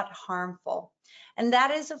not harmful. And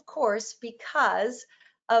that is, of course, because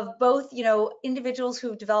of both, individuals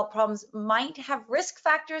who've developed problems might have risk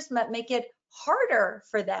factors that make it harder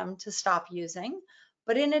for them to stop using.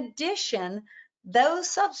 But in addition, those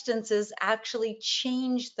substances actually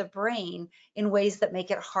change the brain in ways that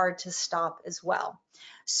make it hard to stop as well.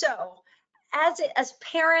 So as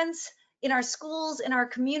parents in our schools, in our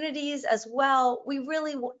communities as well, we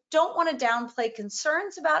really don't want to downplay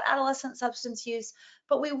concerns about adolescent substance use,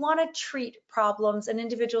 but we want to treat problems and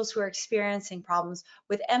individuals who are experiencing problems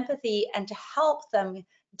with empathy and to help them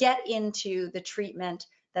get into the treatment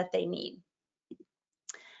that they need.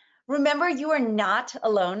 Remember, you are not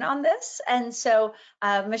alone on this. And so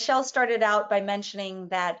Michelle started out by mentioning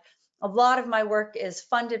that a lot of my work is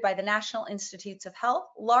funded by the National Institutes of Health,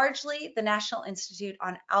 largely the National Institute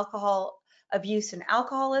on Alcohol Abuse and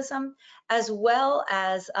Alcoholism, as well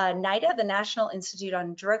as NIDA, the National Institute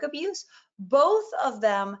on Drug Abuse. Both of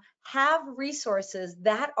them have resources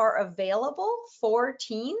that are available for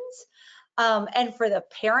teens and for the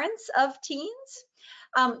parents of teens.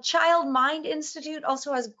 Child Mind Institute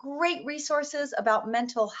also has great resources about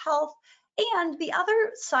mental health. And the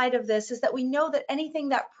other side of this is that we know that anything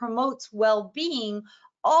that promotes well-being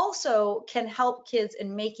also can help kids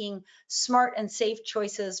in making smart and safe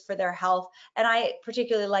choices for their health. And I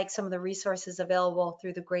particularly like some of the resources available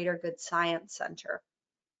through the Greater Good Science Center.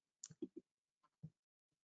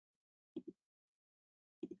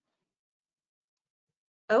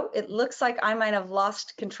 Oh, it looks like I might have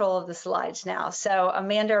lost control of the slides now. So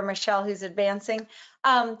Amanda or Michelle, who's advancing,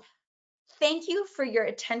 thank you for your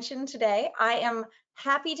attention today. I am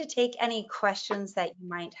happy to take any questions that you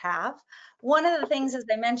might have. One of the things, as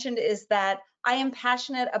I mentioned, is that I am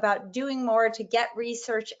passionate about doing more to get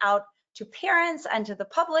research out to parents and to the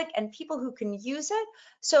public and people who can use it.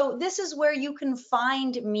 So this is where you can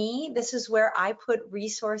find me. This is where I put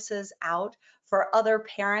resources out for other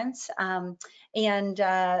parents and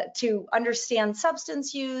to understand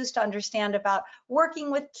substance use, to understand about working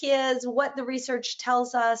with kids, what the research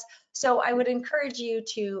tells us. So I would encourage you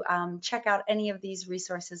to check out any of these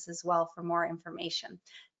resources as well for more information.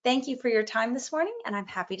 Thank you for your time this morning, and I'm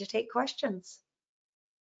happy to take questions.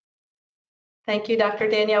 Thank you, Dr.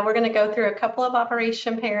 Danielle. We're going to go through a couple of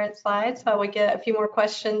Operation Parent slides while we get a few more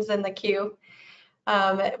questions in the queue.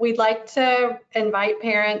 We'd like to invite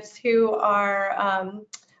parents who are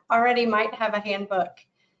already might have a handbook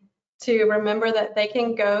to remember that they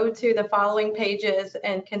can go to the following pages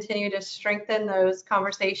and continue to strengthen those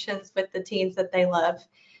conversations with the teens that they love.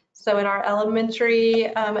 So in our elementary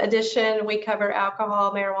edition, we cover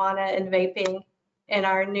alcohol, marijuana, and vaping. In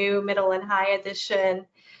our new middle and high edition,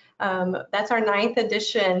 that's our 9th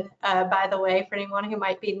edition, by the way, for anyone who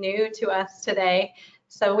might be new to us today.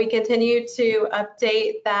 So we continue to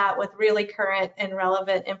update that with really current and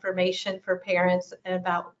relevant information for parents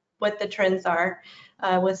about what the trends are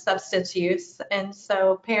with substance use. And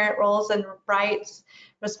so parent roles and rights,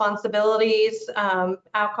 responsibilities,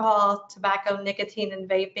 alcohol, tobacco, nicotine, and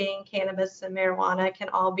vaping, cannabis, and marijuana can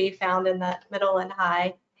all be found in that middle and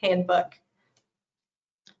high handbook.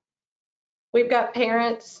 We've got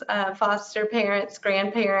parents, foster parents,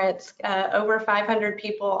 grandparents, over 500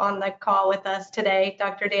 people on the call with us today,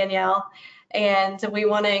 Dr. Danielle, and we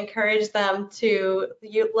want to encourage them to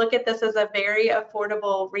look at this as a very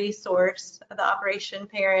affordable resource, the Operation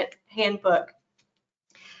Parent Handbook.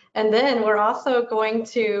 And then we're also going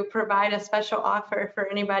to provide a special offer for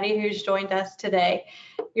anybody who's joined us today.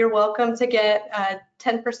 You're welcome to get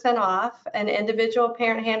 10% off an individual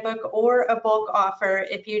parent handbook or a bulk offer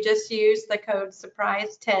if you just use the code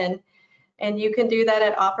SURPRISE10. And you can do that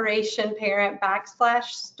at Operation Parent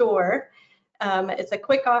 /store. It's a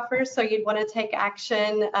quick offer, so you'd want to take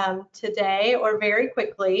action today or very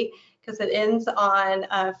quickly because it ends on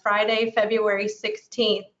Friday, February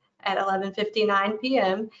 16th. At 11:59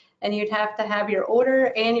 p.m. and you'd have to have your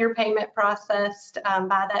order and your payment processed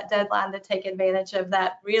by that deadline to take advantage of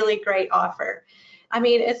that really great offer. I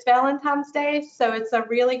mean, it's Valentine's Day, so it's a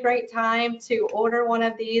really great time to order one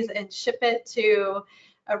of these and ship it to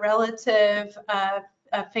a relative, a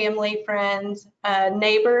family friend, a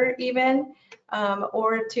neighbor even,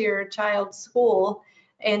 or to your child's school.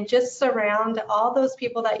 And just surround all those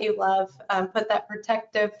people that you love, put that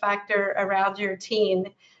protective factor around your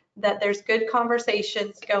teen, that there's good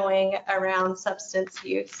conversations going around substance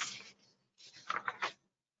use.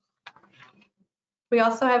 We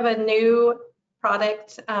also have a new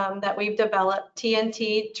product that we've developed,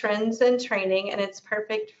 TNT Trends and Training, and it's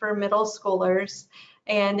perfect for middle schoolers.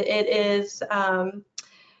 And it is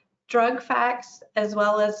drug facts as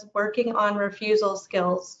well as working on refusal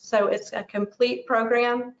skills. So it's a complete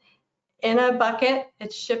program in a bucket.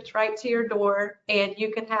 It's shipped right to your door, and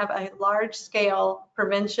you can have a large scale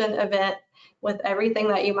prevention event with everything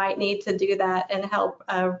that you might need to do that and help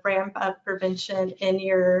ramp up prevention in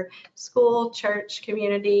your school, church,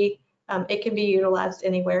 community. It can be utilized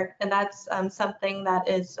anywhere, and that's something that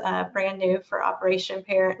is brand new for Operation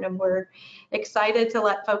Parent, and we're excited to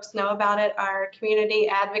let folks know about it. Our community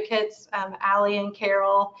advocates, Allie and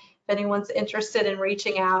Carol, if anyone's interested in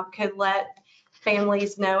reaching out, could let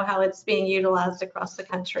families know how it's being utilized across the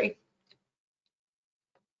country.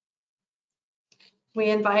 We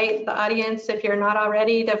invite the audience, if you're not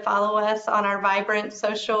already, to follow us on our vibrant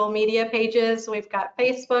social media pages. We've got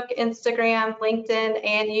Facebook, Instagram, LinkedIn,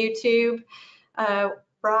 and YouTube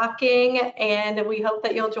rocking, and we hope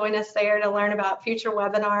that you'll join us there to learn about future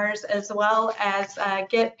webinars, as well as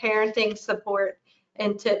get parenting support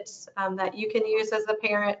and tips that you can use as a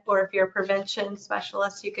parent, or if you're a prevention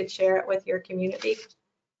specialist, you could share it with your community.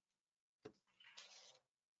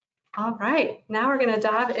 All right, now we're going to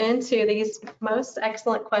dive into these most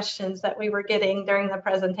excellent questions that we were getting during the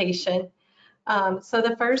presentation. So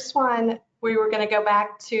the first one, we were going to go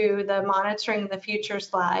back to the monitoring the future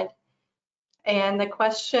slide. And the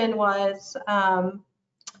question was,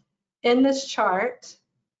 in this chart,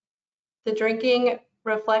 the drinking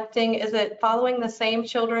reflecting, is it following the same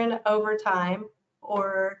children over time,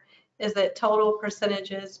 or is it total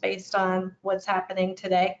percentages based on what's happening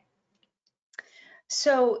today?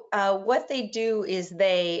 So what they do is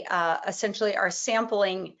they essentially are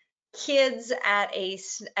sampling kids at a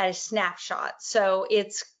snapshot. So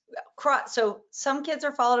so some kids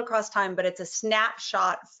are followed across time, but it's a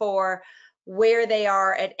snapshot for where they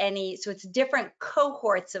are at any, so it's different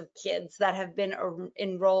cohorts of kids that have been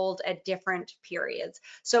enrolled at different periods.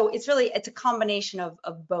 So it's a combination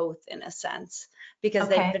of both in a sense, because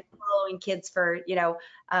Okay. they've been following kids for,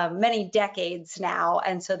 many decades now.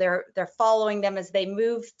 And so they're following them as they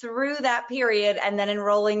move through that period, and then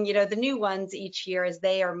enrolling, the new ones each year as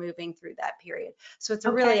they are moving through that period. So it's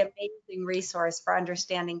a really amazing resource for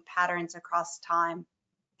understanding patterns across time.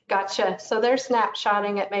 Gotcha. So they're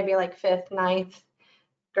snapshotting at maybe like 5th, 9th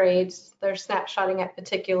grades. They're snapshotting at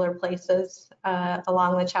particular places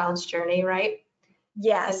along the child's journey, right?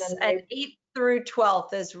 Yes, and 8th through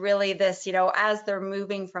 12th is really this, as they're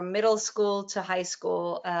moving from middle school to high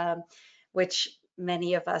school, which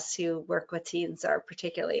many of us who work with teens are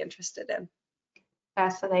particularly interested in.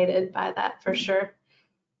 Fascinated by that for sure.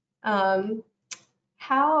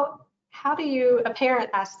 How do you, a parent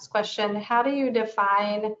asks this question, how do you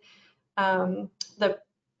define I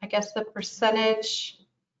guess the percentage,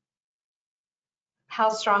 how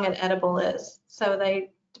strong an edible is? So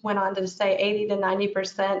they went on to say 80 to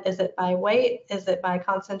 90%. Is it by weight? Is it by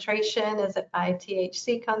concentration? Is it by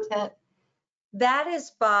THC content? That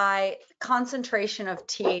is by concentration of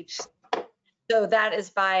THC. So that is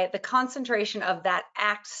by the concentration of that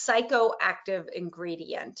psychoactive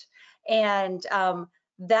ingredient. And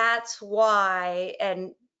that's why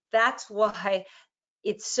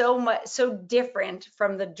it's so different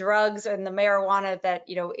from the drugs and the marijuana that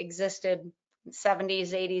existed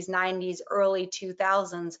 70s, 80s, 90s, early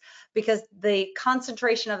 2000s, because the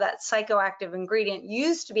concentration of that psychoactive ingredient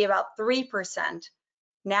used to be about 3%.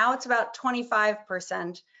 Now it's about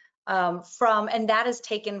 25%. And that is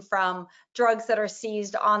taken from drugs that are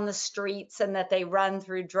seized on the streets and that they run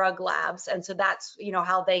through drug labs. And so that's,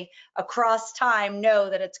 how they across time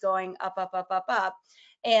know that it's going up, up, up, up, up.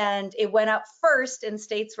 And it went up first in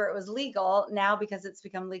states where it was legal. Now, because it's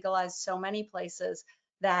become legalized so many places,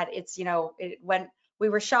 that it's, we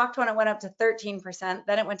were shocked when it went up to 13%,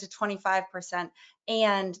 then it went to 25%.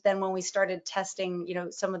 And then when we started testing,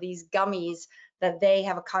 some of these gummies, that they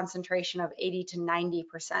have a concentration of 80 to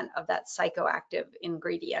 90% of that psychoactive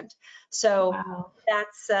ingredient. So wow.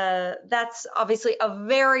 That's obviously a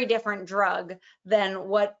very different drug than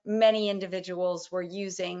what many individuals were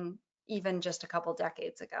using even just a couple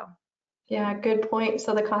decades ago. Yeah, good point.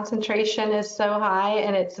 So the concentration is so high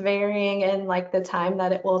and it's varying in like the time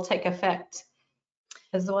that it will take effect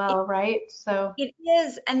as It, well, right? So, it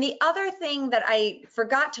is. And the other thing that I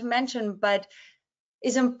forgot to mention, but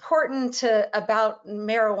is important to about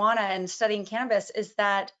marijuana and studying cannabis is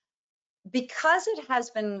that because it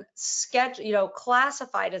has been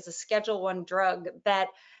classified as a Schedule 1 drug, that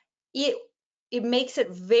it it makes it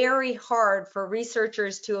very hard for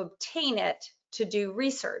researchers to obtain it to do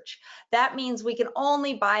research. That means we can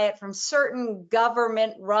only buy it from certain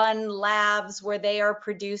government-run labs where they are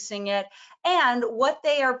producing it. And what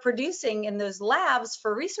they are producing in those labs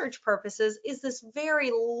for research purposes is this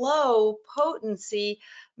very low potency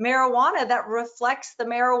marijuana that reflects the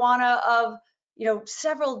marijuana of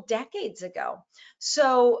several decades ago.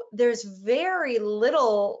 So there's very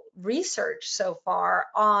little research so far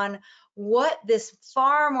on what this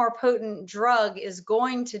far more potent drug is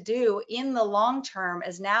going to do in the long term,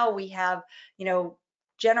 as now we have,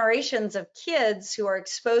 generations of kids who are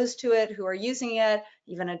exposed to it, who are using it,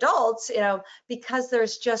 even adults, because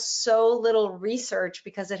there's just so little research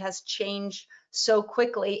because it has changed so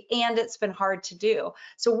quickly and it's been hard to do.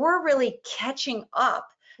 So we're really catching up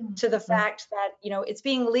to the fact that, it's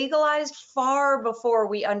being legalized far before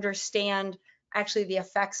we understand actually the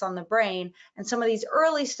effects on the brain. And some of these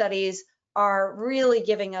early studies are really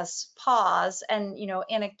giving us pause. And,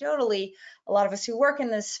 anecdotally, a lot of us who work in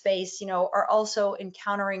this space, are also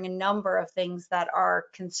encountering a number of things that are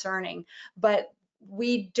concerning, but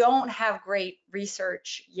we don't have great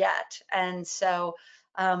research yet. And so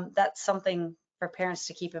that's something for parents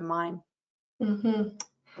to keep in mind. mhm.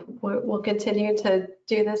 We'll continue to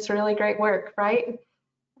do this really great work, right?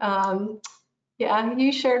 Um, yeah,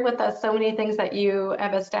 you shared with us so many things that you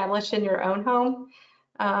have established in your own home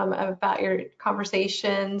about your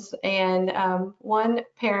conversations. And one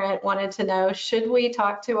parent wanted to know, should we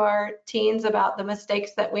talk to our teens about the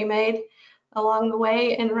mistakes that we made along the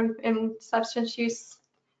way in substance use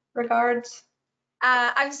regards?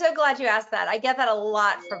 I'm so glad you asked that. I get that a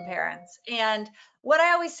lot from parents. And what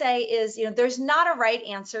I always say is, there's not a right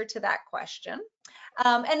answer to that question.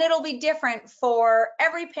 And it'll be different for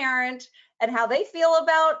every parent and how they feel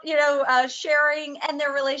about, sharing and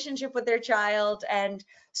their relationship with their child. And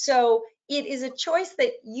so it is a choice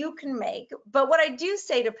that you can make. But what I do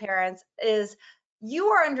say to parents is you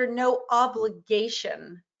are under no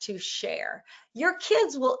obligation to share. Your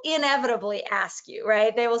kids will inevitably ask you,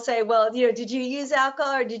 right? They will say, well, did you use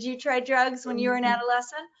alcohol or did you try drugs when you were an Mhm.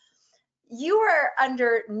 adolescent? You are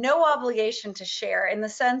under no obligation to share, in the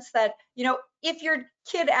sense that, if your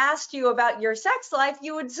kid asked you about your sex life,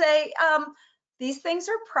 you would say, these things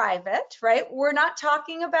are private, right? We're not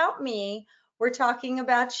talking about me, we're talking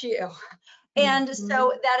about you. And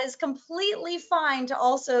so Mhm. that is completely fine to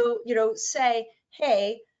also, say,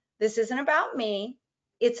 hey, this isn't about me,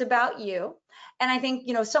 it's about you. And I think,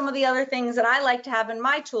 some of the other things that I like to have in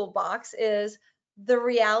my toolbox is, the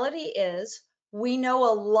reality is we know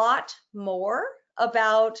a lot more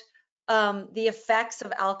about the effects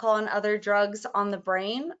of alcohol and other drugs on the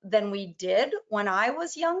brain than we did when I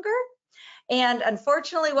was younger. And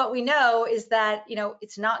unfortunately, what we know is that,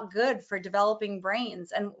 it's not good for developing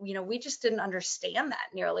brains. And, we just didn't understand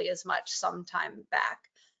that nearly as much some time back.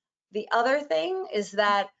 The other thing is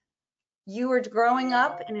that you were growing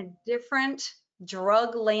up in a different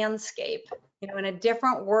drug landscape, in a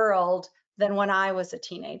different world than when I was a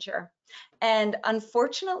teenager. And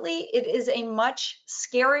unfortunately, it is a much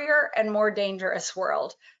scarier and more dangerous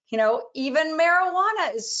world. Even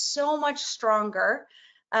marijuana is so much stronger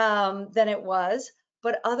than it was,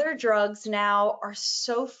 but other drugs now are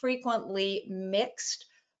so frequently mixed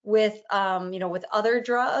with other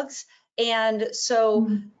drugs. And so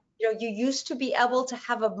you used to be able to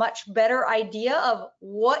have a much better idea of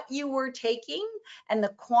what you were taking and the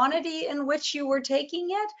quantity in which you were taking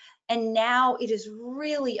it. And now it is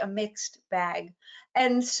really a mixed bag.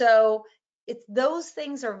 And so those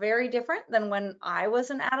things are very different than when I was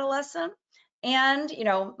an adolescent. And,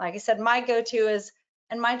 like I said, my go-to is,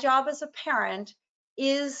 and my job as a parent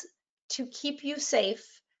is to keep you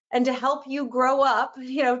safe and to help you grow up,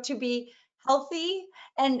 to be healthy,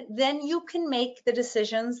 and then you can make the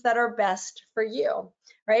decisions that are best for you,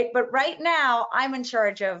 right? But right now, I'm in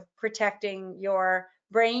charge of protecting your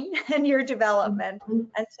brain and your development. Mhm.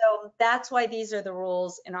 And so that's why these are the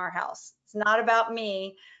rules in our house. It's not about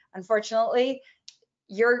me. Unfortunately,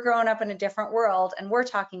 you're growing up in a different world and we're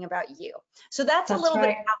talking about you. So that's a That's little bit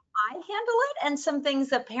right. of how I handle it, and some things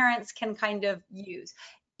that parents can kind of use.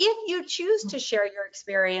 If you choose to share your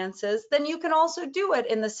experiences, then you can also do it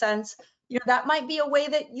in the sense, that might be a way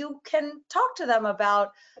that you can talk to them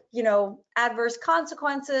about, adverse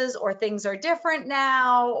consequences, or things are different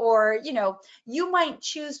now, or, you might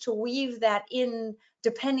choose to weave that in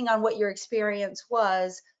depending on what your experience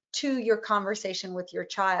was to your conversation with your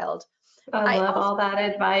child. I I love also, all that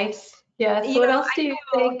advice. Yes. you What know, else do you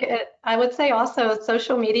think? I would say also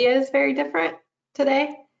social media is very different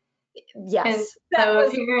today. And yes, that so a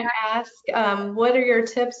was parent asks, what are your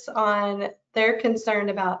tips on they're concerned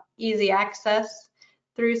about easy access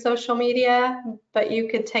through social media, but you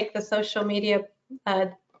could take the social media uh,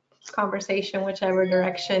 conversation whichever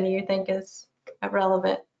direction you think is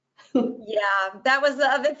relevant. Yeah, that was the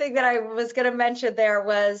other thing that I was going to mention there,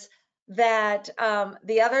 was that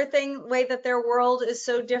the other way that their world is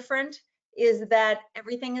so different is that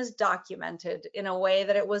everything is documented in a way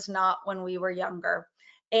that it was not when we were younger.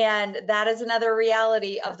 And that is another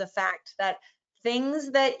reality of the fact that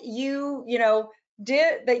things that you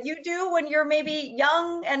do when you're maybe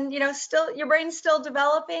young and, still your brain's still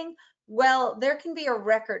developing, well, there can be a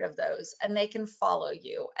record of those and they can follow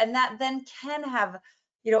you. And that then can have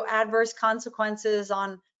adverse consequences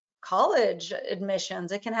on college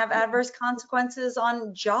admissions. It can have adverse consequences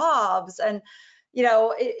on jobs. And,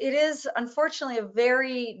 it is unfortunately a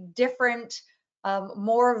very different,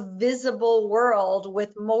 more visible world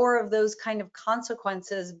with more of those kind of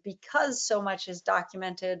consequences, because so much is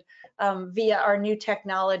documented via our new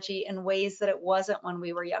technology in ways that it wasn't when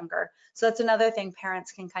we were younger. So that's another thing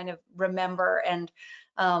parents can kind of remember and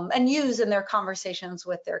use in their conversations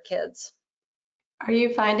with their kids. Are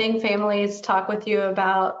you finding families talk with you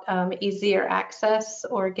about easier access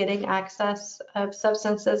or getting access of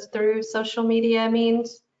substances through social media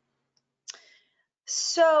means?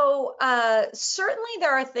 So certainly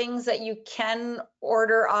there are things that you can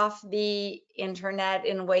order off the internet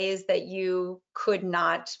in ways that you could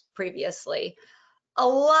not previously. A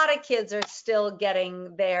lot of kids are still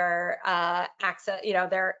getting their access,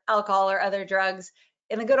 their alcohol or other drugs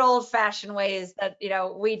in the good old fashioned ways that,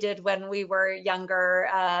 we did when we were younger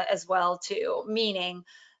as well too, meaning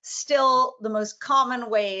still the most common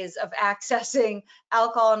ways of accessing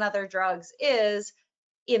alcohol and other drugs is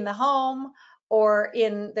in the home or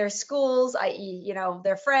in their schools, i.e.,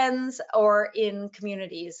 their friends, or in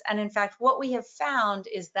communities. And in fact, what we have found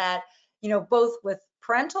is that, both with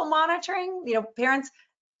parental monitoring, parents,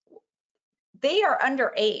 they are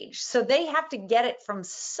underage, so they have to get it from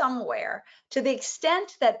somewhere. To the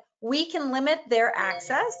extent that we can limit their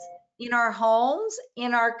access in our homes,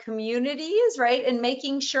 in our communities, right? And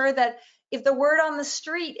making sure that if the word on the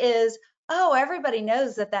street is, oh, everybody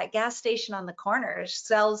knows that that gas station on the corner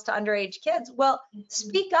sells to underage kids, well,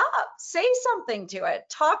 speak up, say something to it,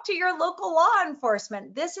 talk to your local law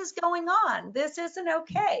enforcement. This is going on. This isn't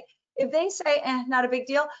okay. If they say, not a big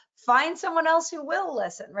deal, find someone else who will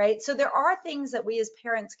listen, right? So there are things that we as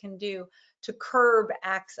parents can do to curb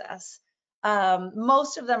access.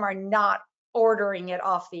 Most of them are not ordering it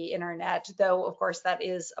off the internet, though of course that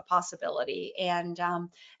is a possibility. And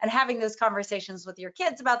having those conversations with your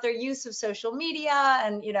kids about their use of social media,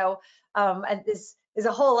 and this is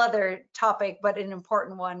a whole other topic, but an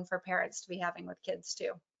important one for parents to be having with kids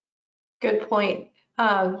too. Good point.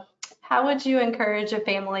 How would you encourage a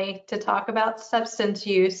family to talk about substance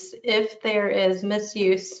use if there is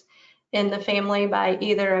misuse in the family by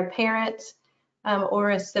either a parent or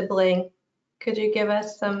a sibling? Could you give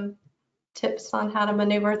us some tips on how to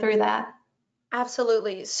maneuver through that?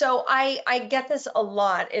 Absolutely. So I get this a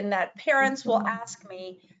lot, in that parents will ask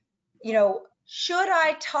me, should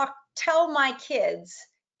I tell my kids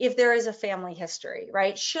if there is a family history,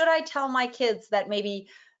 right? Should I tell my kids that maybe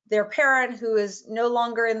their parent who is no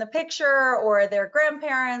longer in the picture, or their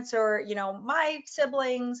grandparents, or, my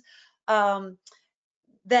siblings, that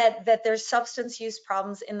there's substance use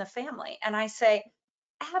problems in the family? And I say,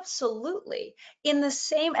 absolutely. And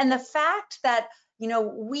the fact that,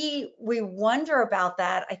 we wonder about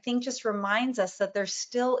that, I think just reminds us that there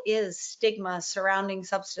still is stigma surrounding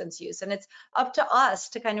substance use, and it's up to us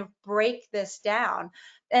to kind of break this down.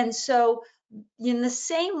 And so in the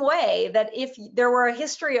same way that if there were a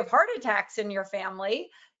history of heart attacks in your family,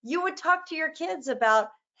 you would talk to your kids about,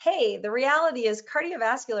 hey, the reality is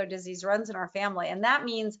cardiovascular disease runs in our family, and that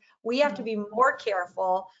means we have to be more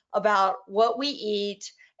careful about what we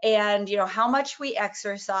eat, and how much we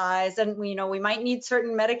exercise, and we might need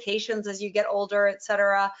certain medications as you get older, et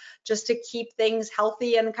cetera, just to keep things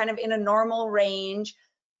healthy and kind of in a normal range.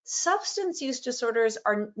 Substance use disorders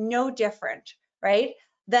are no different, right?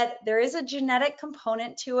 That there is a genetic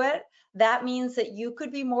component to it. That means that you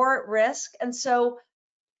could be more at risk. And so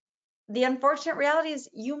the unfortunate reality is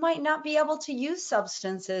you might not be able to use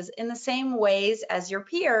substances in the same ways as your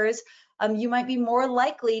peers. You might be more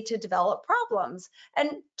likely to develop problems,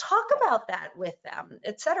 and talk about that with them,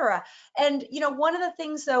 etc. And one of the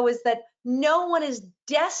things though is that no one is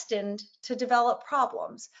destined to develop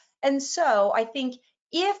problems. And so I think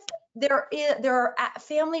if there are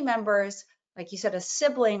family members, like you said, a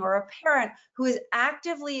sibling or a parent who is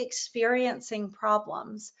actively experiencing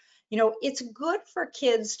problems, it's good for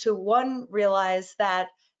kids to, one, realize that,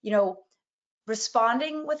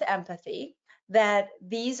 responding with empathy, that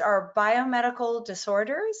these are biomedical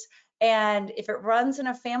disorders. And if it runs in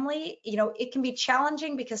a family, it can be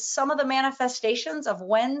challenging because some of the manifestations of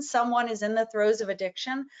when someone is in the throes of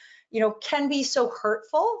addiction, can be so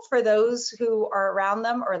hurtful for those who are around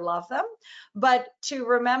them or love them. But to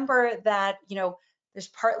remember that, there's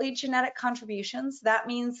partly genetic contributions. That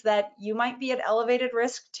means that you might be at elevated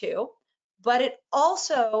risk too, but it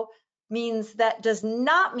also means that does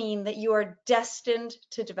not mean that you are destined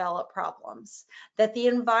to develop problems, that the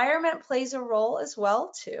environment plays a role as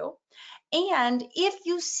well too. And if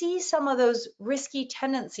you see some of those risky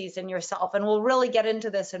tendencies in yourself, and we'll really get into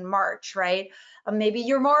this in March, right? Maybe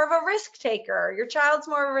you're more of a risk taker, your child's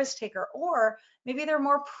more of a risk taker, or maybe they're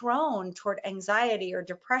more prone toward anxiety or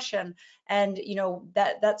depression. And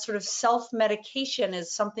that sort of self-medication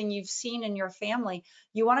is something you've seen in your family.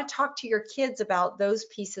 You want to talk to your kids about those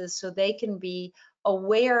pieces so they can be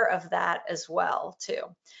aware of that as well too.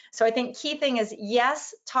 So I think key thing is,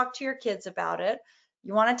 yes, talk to your kids about it.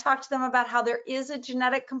 You want to talk to them about how there is a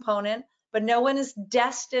genetic component, but no one is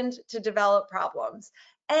destined to develop problems.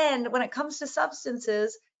 And when it comes to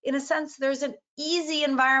substances, in a sense, there's an easy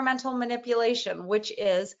environmental manipulation, which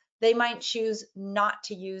is they might choose not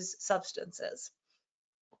to use substances.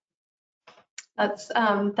 That's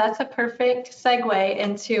a perfect segue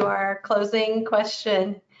into our closing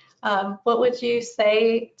question. What would you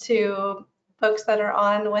say to folks that are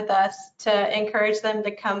on with us to encourage them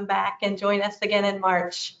to come back and join us again in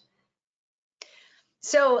March?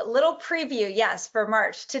 So, little preview, yes, for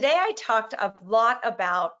March. Today I talked a lot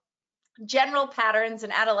about general patterns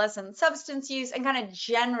in adolescent substance use and kind of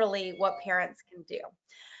generally what parents can do.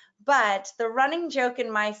 But the running joke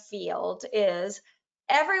in my field is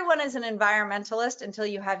everyone is an environmentalist until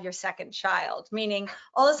you have your second child, meaning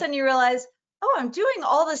all of a sudden you realize, oh, I'm doing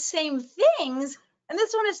all the same things, and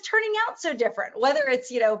this one is turning out so different. Whether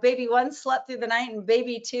it's, baby one slept through the night and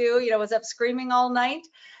baby two, was up screaming all night,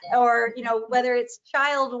 or, whether it's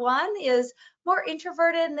child one is more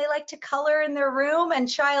introverted and they like to color in their room, and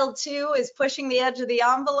child two is pushing the edge of the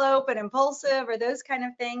envelope and impulsive, or those kind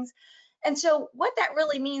of things. And so what that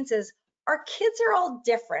really means is our kids are all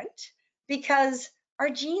different because our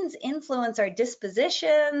genes influence our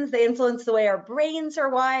dispositions, they influence the way our brains are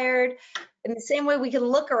wired. In the same way we can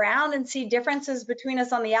look around and see differences between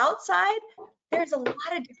us on the outside, there's a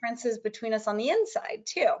lot of differences between us on the inside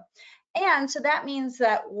too. And so that means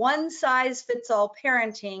that one size fits all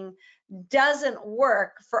parenting doesn't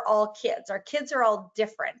work for all kids. Our kids are all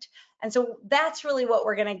different. And so that's really what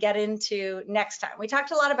we're going to get into next time. We talked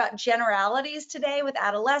a lot about generalities today with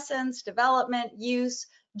adolescence, development, use,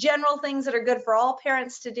 general things that are good for all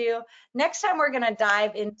parents to do. Next time, we're going to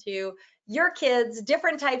dive into your kids,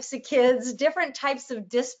 different types of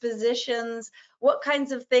dispositions, what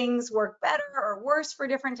kinds of things work better or worse for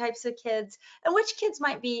different types of kids, and which kids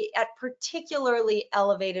might be at particularly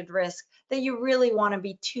elevated risk that you really want to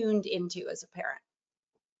be tuned into as a parent.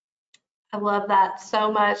 I love that so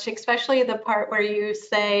much, especially the part where you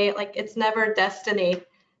say, like, it's never destiny.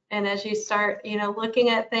 And as you start, looking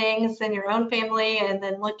at things in your own family, and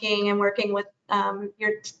then looking and working with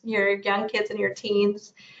your young kids and your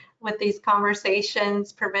teens with these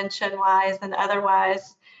conversations, prevention-wise and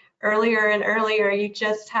otherwise, earlier and earlier, you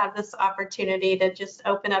just have this opportunity to just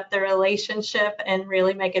open up the relationship and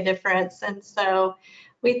really make a difference. And so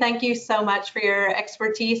we thank you so much for your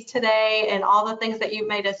expertise today and all the things that you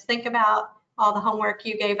made us think about, all the homework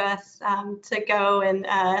you gave us to go and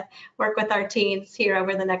work with our teens here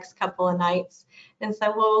over the next couple of nights. And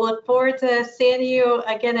so we'll look forward to seeing you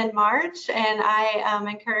again in March. And I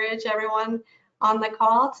encourage everyone on the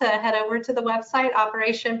call to head over to the website,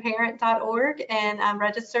 operationparent.org, and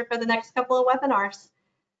register for the next couple of webinars.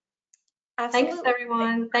 Absolutely. Thanks,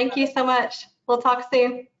 everyone. Thank you so much. We'll talk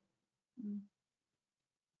soon.